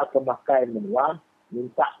bayar pemakaian menua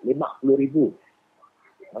minta RM50,000.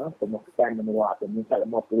 Pemakaian menua tu minta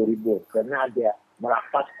RM50,000 kerana dia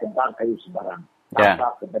merapat tentang kayu sebarang.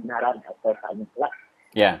 Tanpa kebenaran atau tanya kelak.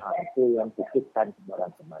 Itu yang putuskan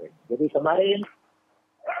kemarin. Jadi kemarin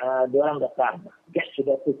diorang datang. Gate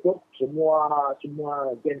sudah tutup. Semua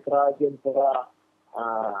jentera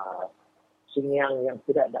Singyang yang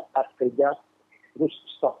tidak dapat kerja terus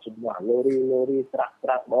stop semua. Lori-lori,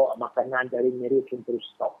 truk-truk bawa makanan dari Merikin terus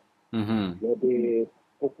stop. Jadi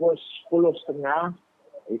pukul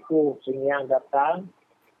 10.30 itu Singyang datang,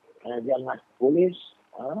 jangan polis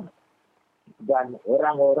dan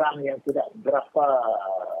orang-orang yang tidak berapa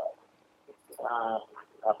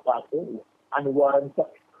unwarranted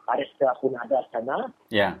arrest pun ada sana.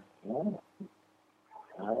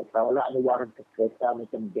 Kalau lah unwarranted kereta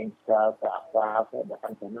macam gangster ke apa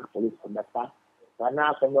datang sana, polis pun datang.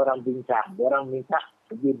 Karena semua orang bincang, orang minta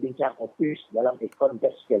pergi bincang office dalam ikon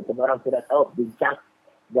desk-kel. Semua orang tidak tahu bincang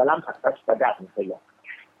dalam atas padat misalnya.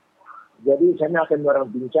 Jadi sana semua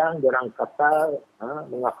orang bincang, orang kata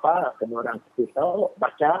mengapa semua orang tahu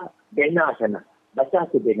baca bena sana, baca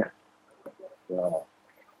tu bena.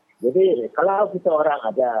 Jadi kalau kita orang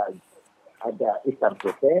ada hitam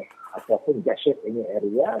putih ataupun jaset ini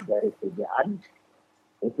area dari kerjaan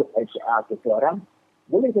untuk HR kita orang,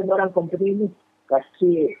 boleh semua orang company ini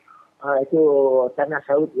kasih itu tanah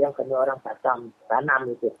sawit yang kena orang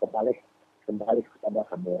tanam itu kembali kepada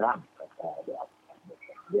kami orang. Kata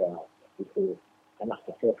dia itu anak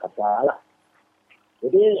kecil kata lah.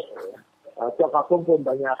 Jadi Tok Kapung pun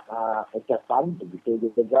banyak ucapan begitu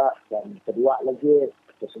juga dan kedua lagi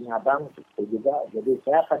Kesini Abang begitu juga. Jadi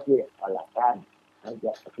saya kasih alasan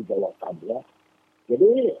kasih jawaban ya.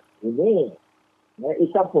 Jadi ini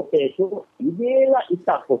hitam putih itu inilah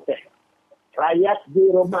hitam putih. Rakyat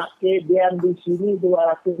di rumah kedian di sini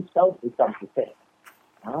 200 tahun hitam putih.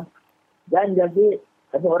 Dan jadi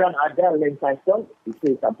kalau orang ada land title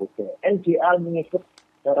itu hitam putih. NCR mengikut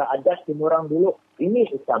cara adat timur orang dulu ini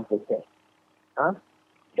hitam putih.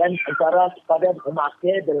 Dan antara kepada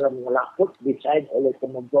pemakai dalam melaput desain oleh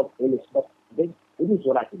Kementerian Elizabeth ini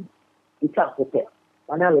surat ini hitam putih.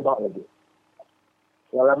 Mana lebih lagi?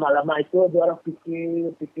 Lama-lama itu dia orang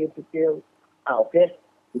fikir. Okey.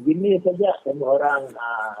 Begini saja semua orang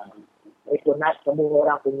ekonomi semua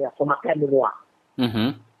orang punya pemakaian menua.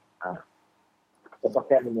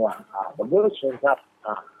 Pemakaian menua. Bagus sebab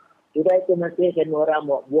sudah itu nanti semua orang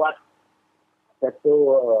mau buat satu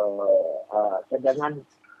cadangan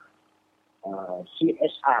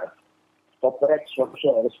CSR, Corporate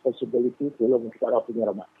Social Responsibility, tolong kita orang punya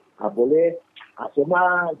rumah. Boleh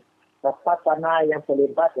semua dapat tanah yang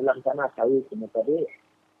terlibat dalam tanah sawit semua tadi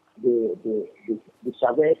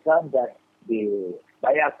disampaikan dan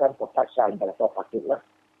dibayarkan petasan berapa paketlah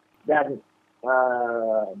dan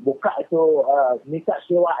buka itu minta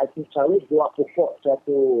sewa itu sawit 2 pokok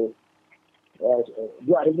satu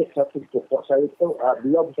RM2 satu pokok sawit itu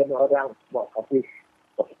belum kena orang buat kasih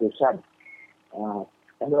keputusan.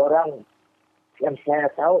 Kena orang yang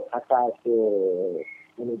saya tahu kata itu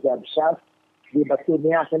manajer besar di Batu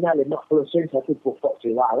Nia sana 50 sen satu pokok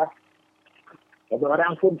sewa lah. Ada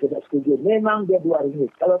orang pun tidak setuju. Memang dia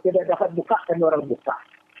RM2. Kalau tidak dapat buka, kan orang buka.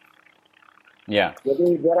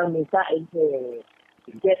 Jadi orang minta ini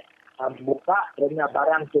gate buka kerana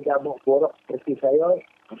barang sudah mau borok seperti saya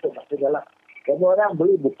untuk masuk dalam. Kan orang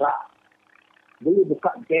boleh buka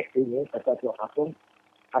gate ini kata Tok Kapung.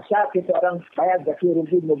 Asal kita orang bayar gaji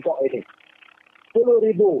rugi mogok ini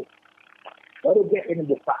RM10,000 baru gate ini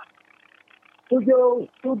buka.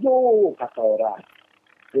 Tujuh kata orang.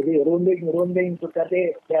 Jadi runding tu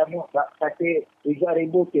tadi saya mau kasih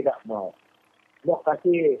RM3,000 tidak mau. Mau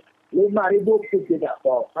kasih RM5,000 tu tidak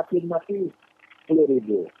mau. Mati RM10,000.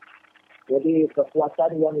 Jadi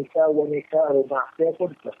kekuatan wanita rumah saya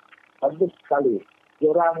pun bagus sekali.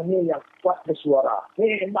 Orang ni yang kuat bersuara.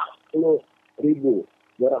 Memang RM10,000.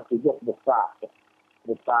 Orang tujuh buka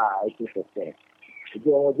itu selesai.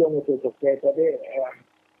 Ujung itu selesai tadi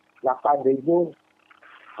RM8,000.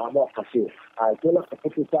 Mau kasih. Itulah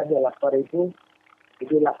keputusannya RM8,000.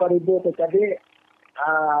 Jadi 8,000 tu tadi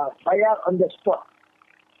bayar on the spot.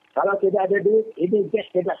 Kalau tidak ada duit, ini gas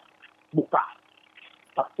tidak buka.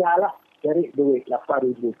 Paksalah cari duit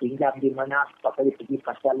 8,000. Pinjam di mana, pakai pergi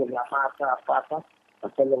pasar yang lama ke apa-apa.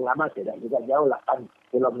 Pasar yang lama tidak juga jauh, 8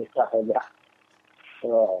 kilometer saja.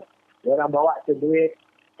 So, orang bawa tu duit,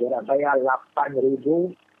 orang bayar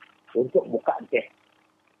 8,000 untuk buka gas.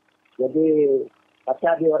 Jadi,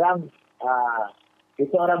 pasal di orang,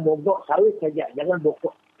 kita orang mogok sawit saja. Jangan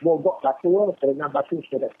mogok batu, kerana batu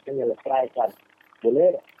sudah menyelesaikan.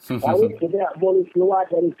 Boleh. Sawit tidak boleh keluar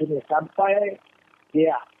dari sini sampai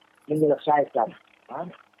dia menyelesaikan.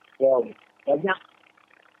 So, banyak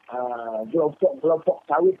kelompok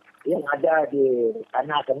sawit yang ada di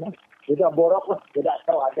tanah sana. Sudah borok lah. Tidak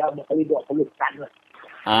tahu ada mungkin 20 tan lah.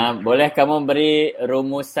 Boleh kamu beri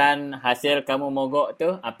rumusan hasil kamu mogok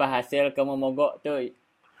tu? Apa hasil kamu mogok tu?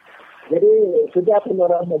 Jadi, sudah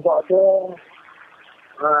orang mogok tu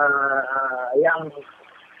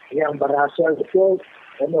yang berhasil betul,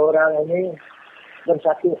 dan orang ini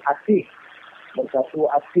bersatu hati.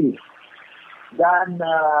 Dan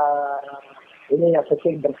ini yang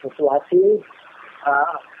penting, bersatu hati.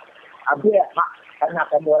 Ambil hak karena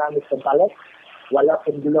kami orang di Sempalik,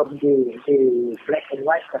 walaupun belum di black and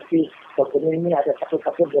white, tapi company ini ada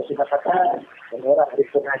satu-satu yang sudah kata, dan orang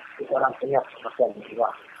recognize orang punya kemampuan jiwa.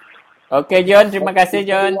 Okey John, terima kasih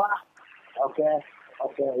John.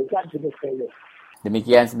 Okey, ikan jenis sekali.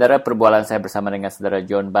 Demikian saudara perbualan saya bersama dengan saudara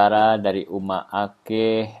John Bara dari Uma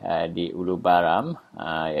Akeh di Ulu Baram,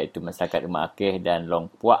 iaitu masyarakat Uma Akeh dan Long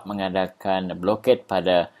Puak mengadakan blokade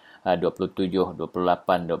pada 27, 28,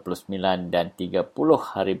 29 dan 30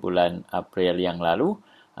 hari bulan April yang lalu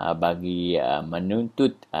bagi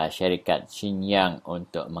menuntut syarikat Xinjiang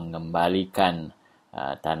untuk mengembalikan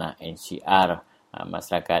tanah NCR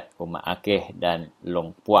masyarakat Uma Akeh dan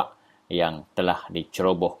Long Puak yang telah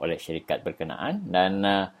diceroboh oleh syarikat berkenaan. Dan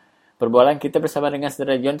perbualan kita bersama dengan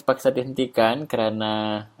saudara John terpaksa dihentikan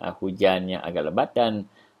kerana hujan yang agak lebat, dan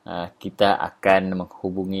kita akan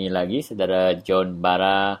menghubungi lagi saudara John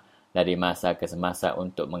Bara dari masa ke semasa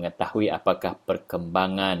untuk mengetahui apakah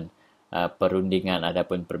perkembangan perundingan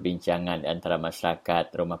ataupun perbincangan antara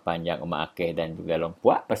masyarakat Rumah Panjang Uma Akeh dan juga Long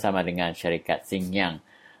Puak bersama dengan syarikat Xinjiang.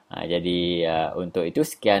 Jadi untuk itu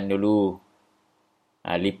sekian dulu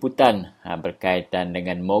liputan berkaitan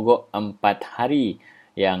dengan mogok 4 hari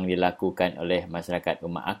yang dilakukan oleh masyarakat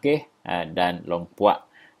Uma Akeh dan Long Puak.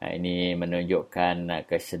 Ini menunjukkan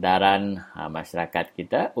kesedaran masyarakat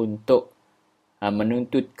kita untuk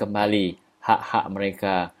menuntut kembali hak-hak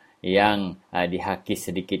mereka yang dihakis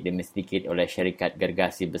sedikit demi sedikit oleh syarikat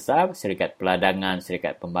gergasi besar, syarikat peladangan,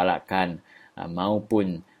 syarikat pembalakan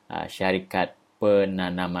maupun syarikat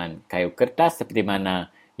penanaman kayu kertas seperti mana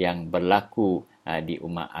yang berlaku di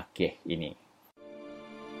Uma Akeh ini.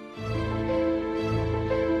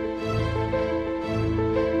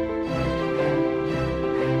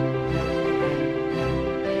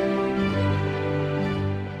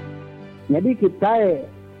 Jadi kita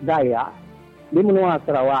Dayak di menua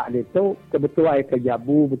Sarawak itu kebetuai ke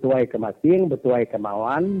Jabu, betuai ke Masing, betuai ke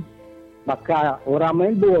Mawan, maka orang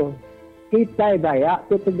main bul. Kita Dayak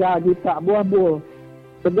tu 3 juta buah bul.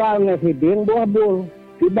 Tegal ngehiding buah bul.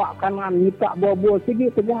 Tiba kanan nyita buah-buah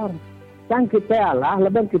segi tegar. Sang kita lah,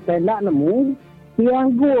 lebih kita nak nemu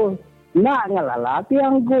tiang gol. Nak ngalala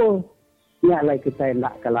tiang gol. Yang lain kita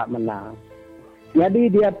nak kalah menang.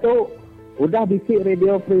 Jadi dia tu, udah bisik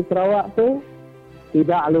Radio Free Sarawak tu,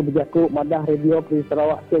 tidak lalu berjakuk madah Radio Free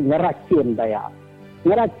Sarawak tu ngeracun Dayak.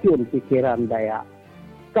 Ngeracun fikiran Dayak.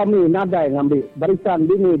 Kami nadai ngambil, barisan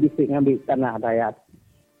bini bisik ngambil tanah Dayak.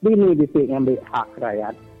 Bini bisik ngambil hak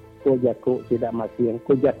rakyat. Kujakuk tidak Masing,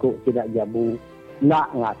 kujakuk tidak Jabu,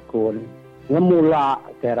 nak ngakun, ngemula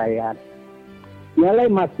ke rakyat. Nyalai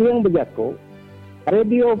Masing berjakuk,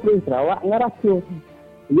 Radio Free Sarawak ngeracun.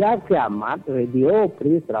 Ya kiamat Radio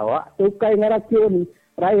Free Sarawak ukai ngeracun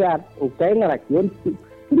rakyat, ukai ngeracun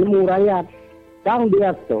ilmu rakyat. Kang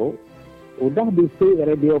dia tu, udah bisik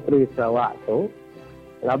Radio Free Sarawak tu,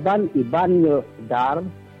 laban ibannya dar,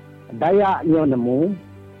 Dayaknya nemu,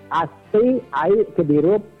 asli air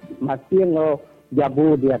kedirup, masih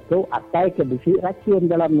Jabu dia tu atai ke besi racun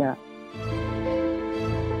dalamnya.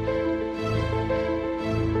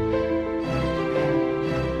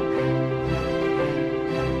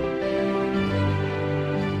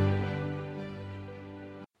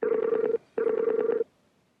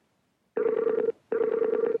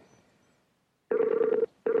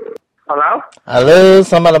 Halo,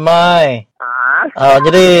 selamat lemai.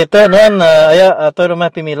 Jadi tu kan ayah tu rumah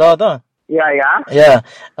Pimilo tu. Ya. Ya.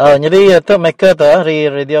 Jadi tu mereka tu di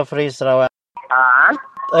Radio Free Sarawak.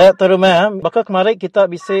 terumah bakal kemarin kita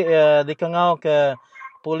bisa dikengau ke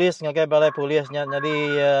polis ngagai balai polisnya. Jadi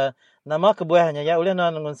nama kebuahnya ya ulih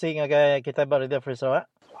nan ngunsi ngagai kita Radio Free Sarawak.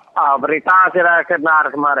 Berita sila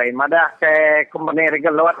kenar kemarin. Madah ke company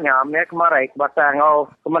regelotnya me kemarin bata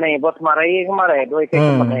ngau company bos kemarin dua ke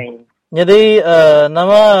company. Jadi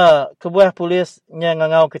nama kebuah polisnya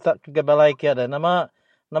ngangau kita ke balai kia ada. Nama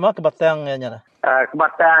kebatangnya nya.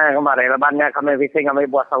 Kebatang kemarin lebannya kami bising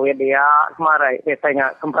kami buat sawit dia kemarin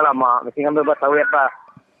biasanya kempalama bising kami buat sawit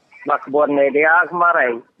ba kebun dia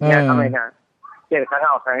kemarin ya kami nya. Jadi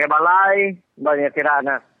ngau sang balai banyak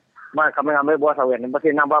tirana. Kami ngambil buah sawit.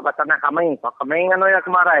 Mesti nambah tanah kami. Kami ngano ya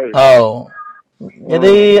kemarin.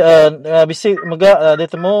 Jadi bisik mega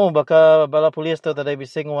ditemu baka bala polis tu tadi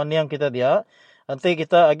bisik waniang kita dia. Nanti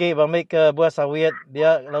kita agi bamik ke buah sawit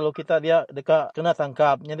dia lalu kita dia dekat kena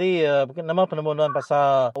tangkap. Jadi nama penemuan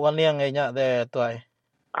pasal waniang nya de tuai.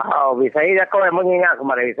 Bisa ya kau yang mengingat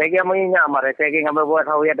kemarin. Saya yang mengingat kemarin. Saya ngambil buah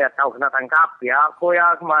sawit dia tahu kena tangkap ya. Aku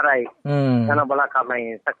ya kemarin. Karena bala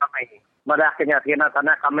kami, kami. Madah kenyataan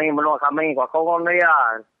tanah kami menua kami kau kongon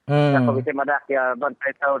dia. Kau bisa madah dia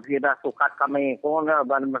bantai tahu tidak sukat kami kongon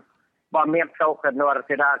bamiat tahu keluar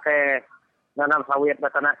tidak ke nanam sawit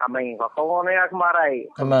tanah kami kau kongon dia kemarin.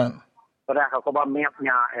 Aman. Madah kau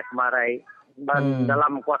bamiatnya kemarin.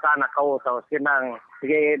 Dalam kuasa anak kau tahu senang.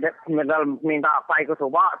 Jadi minta apa ikut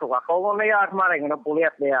coba tu kau kongon dia kemarin kena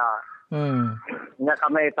puliat dia. Nya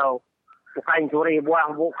kami tahu bukan curi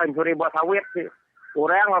buah sawit.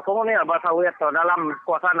 Orang aku ni bahasa sawit dalam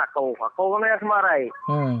kuasa nak kau ni semarai.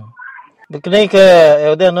 Begini ke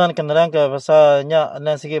udah nuan kendaraan ke pasanya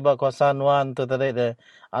nan segi ba kuasa nuan tu tadi de.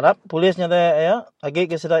 Arab polisnya de ya agi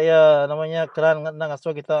ke sudah ya namanya keran nang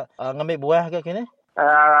aso kita ngambil buah ke kini.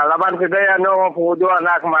 Laban kita no pujo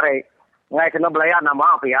anak kemarin. Ngai kena belayan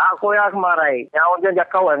nama apa ya? Aku ya kemarin. Ya ujian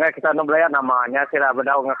jakau ngai kita no belayan namanya sila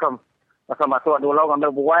bedau ngasom. Masa masuk dulu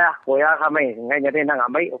ngambil buah ya kami ngai jadi nang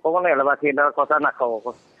ambil kau ni lepas ini kota nak kau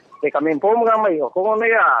di kami pun ngambil kau ni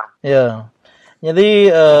ya. Ya. Jadi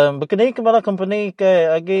begini kepada company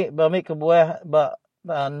ke agi bami ke buah ba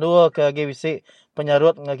dua ke agi bisi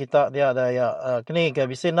penyarut dengan kita dia ada ya kini ke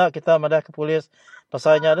bisi nak kita madah ke polis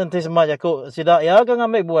pasalnya nanti semua jaku sidak ya ke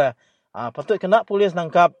ngambil buah. Patut kena polis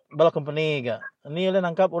nangkap bala company ke. Ni le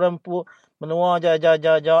nangkap orang pu menua ja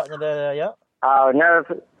ya.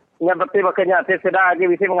 Nya betul makanya saya lagi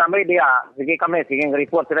bisa mengambil dia. Segi kami segi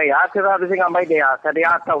report saya bisa mengambil dia.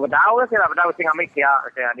 Saya tahu betul saya sih ngambil dia.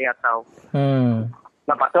 Dia tahu.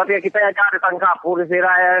 Nah patut dia kita yang cari tangkap polis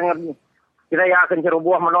yang kita yang akan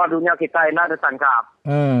ceroboh menua dunia kita ini ada tangkap.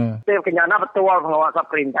 Tapi kenyana betul penguasa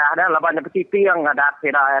perintah ada lebannya PCP yang ada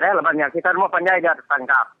tidak ada lebannya kita semua panjai dia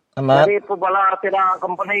tangkap. Jadi pembala tidak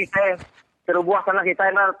company saya serubuah sana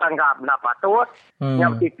kita ini tangkap. Nah patut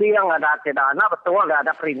yang TV yang ada tidak betul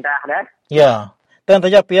ada perintah deh. Ya. Dan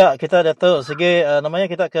tajak pihak kita ada tu segi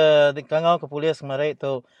namanya kita ke kangau ke polis kemarin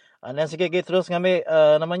tu. Dan segi terus ngambil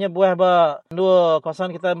namanya buah ba dua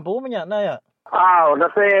kawasan kita empu banyak na ya. Dah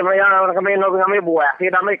saya kami ngambil buah.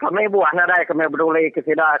 Kita kami buah nadai kami berduli ke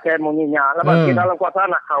sida ke munyinya. Lepas kita dalam kuasa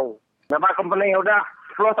nak kau. Lepas company udah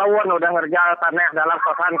 10 tahun udah ngerja tanah dalam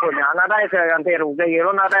kawasan punya. Nadai saya ganti rugi.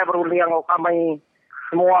 Lo nadai beruli yang kami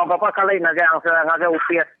semua beberapa kali naga yang saya ngaga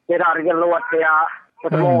upiat. Tidak ada luat dia.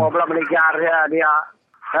 Ketemu belum melijar dia.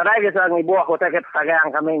 Nadai kita ngibu aku tak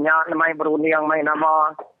yang kami nya namanya beruli yang main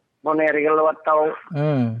nama moneri luat tahu.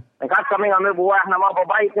 Kan kami ngambil buah nama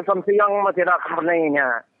baik ke siang masih ada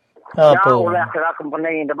company-nya. Ya oleh ada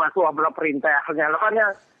company depan tu bela perintahnya.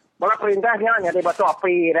 Lepasnya bela perintahnya jadi batu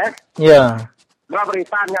api deh. Ya. Bela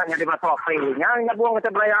beritanya jadi batu api. Nya buang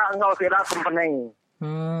kita belaya engkau tidak company.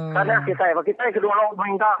 Karena kita kedua lo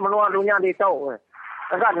minta menua dunia di tahu.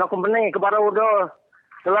 Kan company kebaru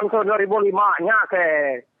dalam tahun 2005-nya ke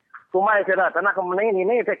Kumai saya tanah company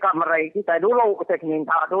ini kita merai kita dulu kita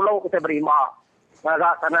minta dulu kita berima.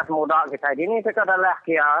 Agak tanah muda kita ini kita adalah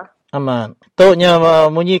kia. Aman. Tu nya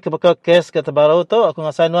munyi ke kes ke terbaru tu aku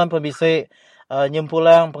ngasai nuan pembisik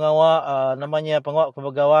nyempulang pengawal namanya pengawal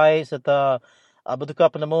kepegawai serta bertukar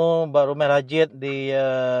penemu rumah rajit di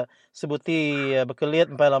sebuti berkelit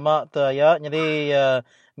sampai lama tu ya. Jadi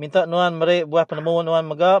minta nuan meri buah penemu nuan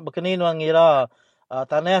mega berkeni nuan ngira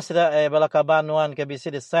tanah sudah bala kaban nuan ke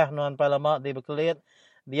bisi disah nuan sampai lama di berkelit.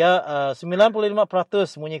 Dia 95%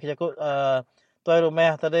 munyi ke jakut tuai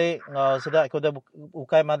rumah tadi sudah aku dah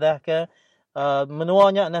ukai madah ke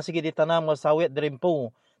menuanya nak segi ditanam sawit derimpu.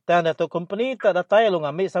 Dan tu company tak datai lu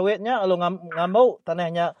ngambil sawitnya, lu ngambil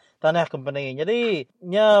tanah company. Jadi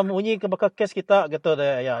nya munyi ke bakal kes kita gitu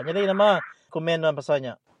deh ya. Jadi nama komen dan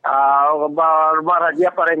pasanya. Baru dia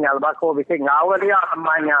parenya lepas ko bising ngawal dia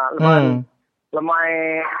namanya.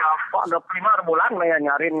 lemai apa 25 bulan mai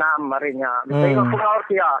nyari nam marinya. Tengok pulau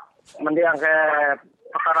dia mendiang ke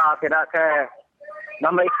perkara tidak ke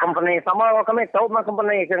nama company sama kami tahu mah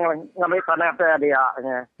company ke ngambil tanah dia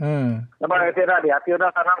nya. Lepas tidak dia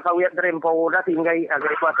tidak tanam sawit drempo dah tinggal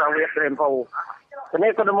agak buat sawit drempo. Kini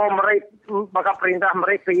kalau mau maka perintah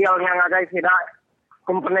mereka yang agak tidak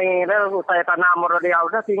company dah saya tanam dia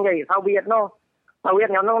udah tinggal sawit no.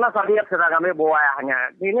 Sawit yang nong sawit sudah kami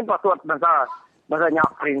buahnya. Ini patut Maksudnya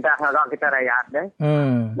perintah ngagak kita rakyat deh.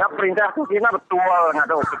 Nak perintah tu kena betul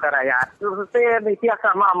ngado kita rakyat. Terus ni tiap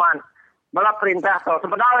sama aman. Malah perintah tu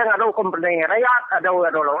sebenarnya ngado company rakyat ada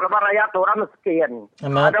dulu. Lepas rakyat orang miskin.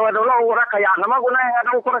 Ada dulu orang kaya. Nama guna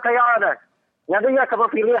ngado orang kaya ada. Jadi ya kami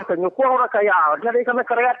pilih tu nyukur orang kaya. Jadi kami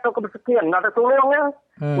rakyat tu miskin. Ada tolongnya.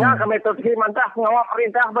 Ya kami tu mantap ngawal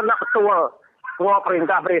perintah benar betul. Ngawal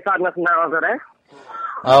perintah berisan nasional tu deh.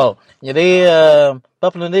 Oh, jadi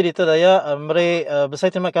Pak Penundi itu daya meri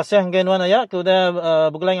besar terima kasih hanggain wan ya kuda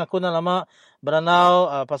bukulai aku lama beranau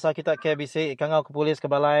pasal kita ke bisi kangau ke polis ke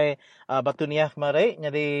balai Batu Niah kemari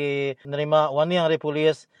jadi nerima wan yang dari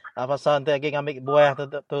polis pasal nanti lagi ngambil buah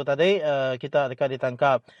tu tadi kita dekat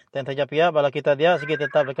ditangkap dan terjadi pihak bala kita dia segi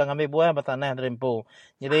tetap dekat ngambil buah bertanah drempo.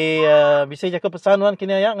 Jadi bisa jaga pesan wan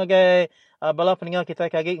kini ya ngagai bala peninggal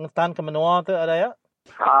kita kagi ngetan ke menua tu ada ya.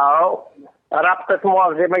 Harap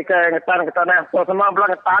semua mereka ngetan ke tanah. So semua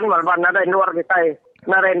belang ngetan, malah nada luar kita.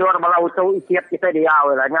 Nada luar bala usaha isiap kita dia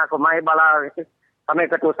lah. Nya kumai bala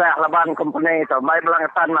kami ketusah laban company itu. Mai belang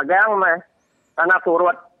ngetan magang mah. Tanah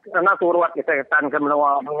suruat kita ngetan ke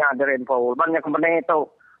menua punya derinfo. Banyak company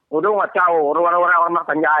itu. Udah ngacau orang-orang mah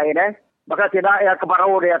panjai deh. Maka tidak ya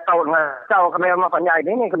kebaru dia tahu ngacau kami mah panjai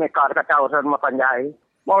ini kami kacau sama panjai.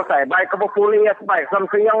 Mau saya baik ke polis baik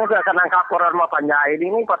sampai yang sudah kena kaporan mau panjai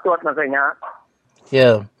ini patut maksudnya.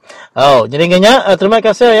 Ya. Oh, jadi kayaknya terima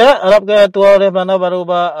kasih ya. Harap ke tua oleh Belanda baru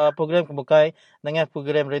program kebukai dengan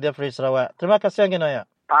program Radio Free Sarawak. Terima kasih yang ya.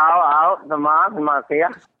 Terima kasih ya.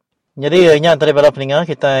 Jadi nya antara para peninggal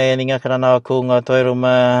kita ninga kerana aku ngotoi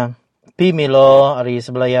rumah Pimilo hari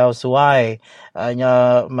sebelah Yau Suai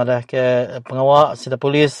nya madah ke pengawal sida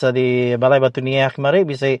polis di Balai Batu Niah kemari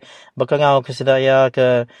bisa berkengau ke sida ya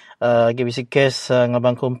ke bisi kes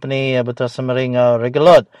ngabang company betul semering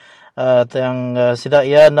regulot yang sida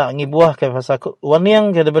ya nak ngibuah ke pasal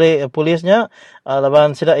warning ke diberi polisnya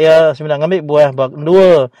laban sida ya semina ngambil buah bak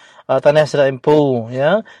dua tanah sida impu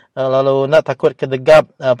ya lalu nak takut kedegap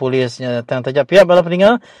polisnya tang tajak pihak bala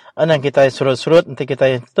peninggal anak kita surut-surut nanti kita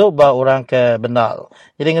itu bawa orang ke benal.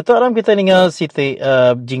 Jadi ngetuk aram kita tinggal Siti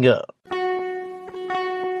Jingga.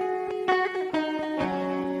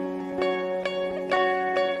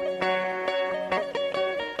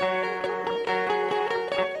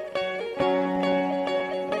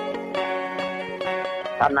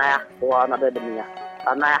 Tanah tua nada deminya.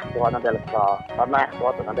 Tanah tua nada lekar. Tanah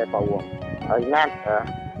tua nada pawang. Ingat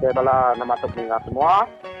dia bala nama tu peninggal semua.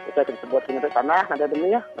 Kita akan sebut dengan tanah nada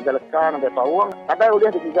deminya, nada lekar, nada pawang. Ada udah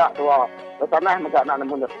dijak tua. Tanah megak nak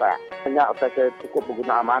namun besar. Hanya saya cukup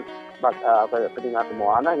berguna aman bag peninggal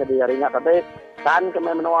semua. Nah jadi hari ingat tadi kan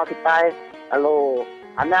kami menua kita lalu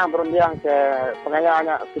anak berundiang ke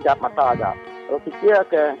pengayanya sekejap mata aja. Lalu fikir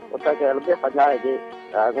ke untuk ke lebih panjang lagi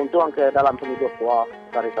untung ke dalam penghidup tua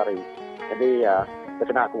sehari-hari. Jadi saya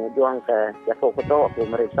kena pengunjung ke Jakob Ketua, aku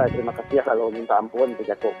meriksa terima kasih lalu minta ampun ke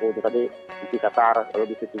Jakob Ketua tadi di Qatar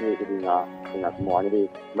lalu di sini dengan semua. Jadi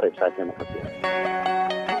meriksa terima kasih.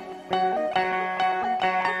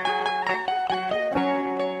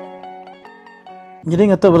 Jadi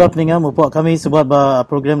ngatuk bala peninggal mupuk kami sebuat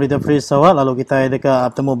program Radio Free Sarawak lalu kita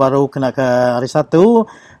dekat temu baru kena ke hari Sabtu.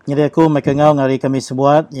 Jadi aku mekengau ngari kami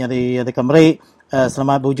sebuat jadi dekat meri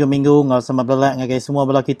selamat berhujung minggu ngau sama belak ngagai semua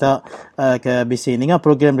bala kita ke BC dengan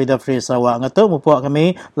program Radio Free Sarawak. Ngatuk mupuk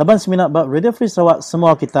kami laban seminat bab Radio Free Sarawak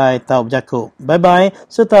semua kita tahu berjaku. Bye bye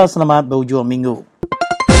serta selamat berhujung minggu.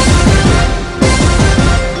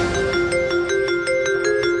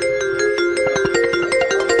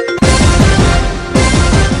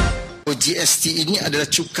 GST ini adalah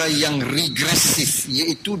cukai yang regresif,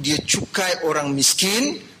 iaitu dia cukai orang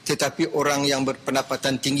miskin tetapi orang yang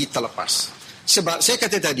berpendapatan tinggi terlepas. Sebab saya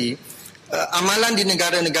kata tadi, amalan di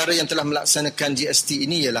negara-negara yang telah melaksanakan GST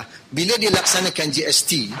ini ialah bila dia laksanakan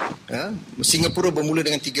GST, Singapura bermula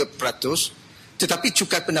dengan 3%, tetapi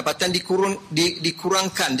cukai pendapatan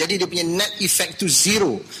dikurangkan. Jadi dia punya net effect to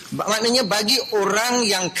zero. Maknanya bagi orang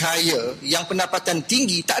yang kaya, yang pendapatan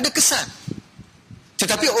tinggi, tak ada kesan.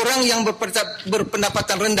 Tetapi orang yang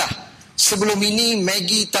berpendapatan rendah, sebelum ini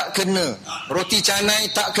Maggi tak kena, roti canai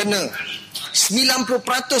tak kena, 90%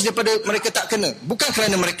 daripada mereka tak kena. Bukan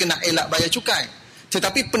kerana mereka nak elak bayar cukai,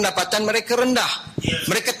 tetapi pendapatan mereka rendah.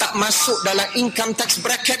 Mereka tak masuk dalam income tax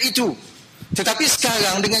bracket itu. Tetapi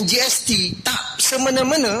sekarang dengan GST, tak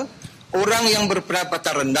semena-mena orang yang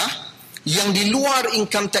berpendapatan rendah, yang di luar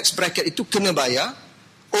income tax bracket itu kena bayar,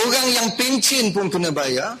 orang yang pencen pun kena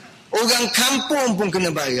bayar, orang kampung pun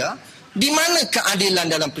kena bayar. Di mana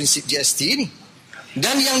keadilan dalam prinsip GST ini?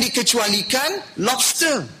 Dan yang dikecualikan,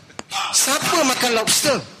 lobster. Siapa makan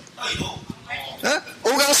lobster?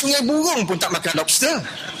 Orang Sungai Burung pun tak makan lobster.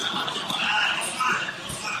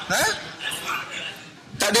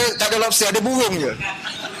 Tak ada lobster, ada burung je.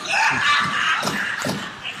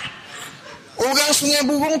 Orang Sungai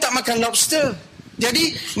Burung tak makan lobster.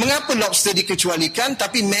 Jadi, mengapa lobster dikecualikan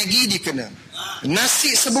tapi Maggi dikena?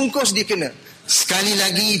 Nasi sebungkus dikena. Sekali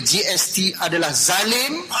lagi, GST adalah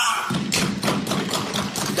zalim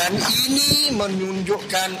dan ini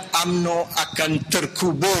menunjukkan UMNO akan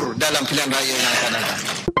terkubur dalam pilihan raya yang akan datang.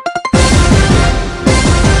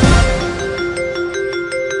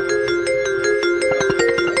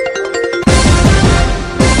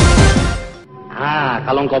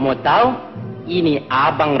 Kalau kau mau tahu, ini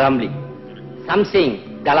Abang Ramli.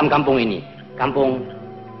 Samsing dalam kampung ini. Kampung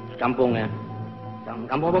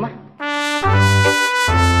apa mah?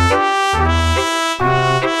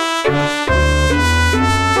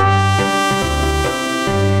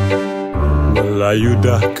 Melayu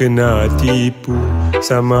dah kena tipu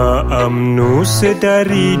sama UMNO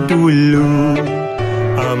sedari dulu.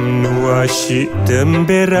 UMNO asyik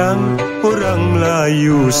temberang orang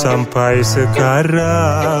Melayu sampai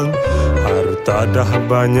sekarang. Harta dah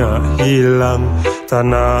banyak hilang,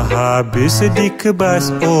 tanah habis dikebas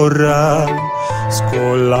orang.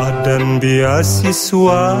 Sekolah dan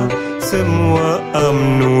beasiswa semua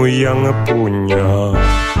UMNO yang punya.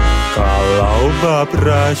 Kalau bab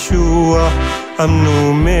rasuah, UMNO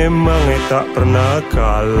memang tak pernah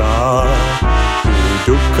kalah.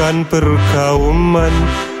 Hidupkan perkauman,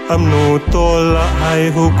 UMNO tolak hai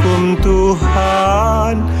hukum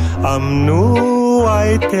Tuhan. UMNO,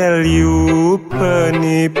 I tell you,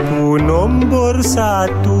 penipu nombor 1.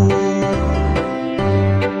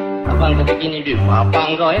 Abang kata gini dia, apa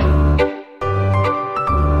engkau ya?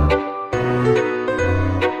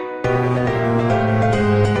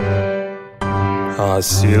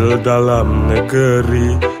 Hasil dalam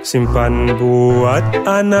negeri simpan buat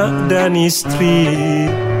anak dan istri.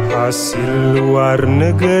 Hasil luar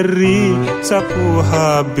negeri sapu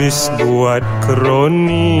habis buat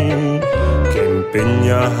kroni.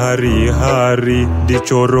 Kempennya hari-hari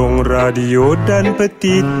dicorong radio dan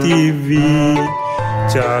peti TV.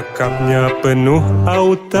 Cakapnya penuh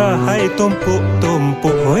auta, hai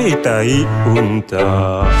tumpuk-tumpuk, hai tai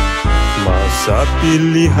unta. Masa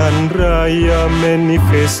pilihan raya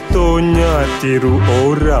manifestonya tiru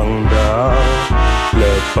orang dah.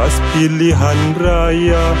 Lepas pilihan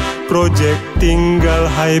raya projek tinggal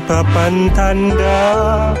hai papan tanda.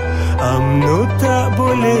 UMNO tak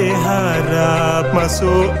boleh harap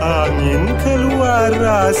masuk angin keluar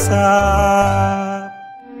asap.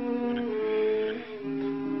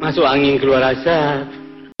 Masuk angin keluar asap.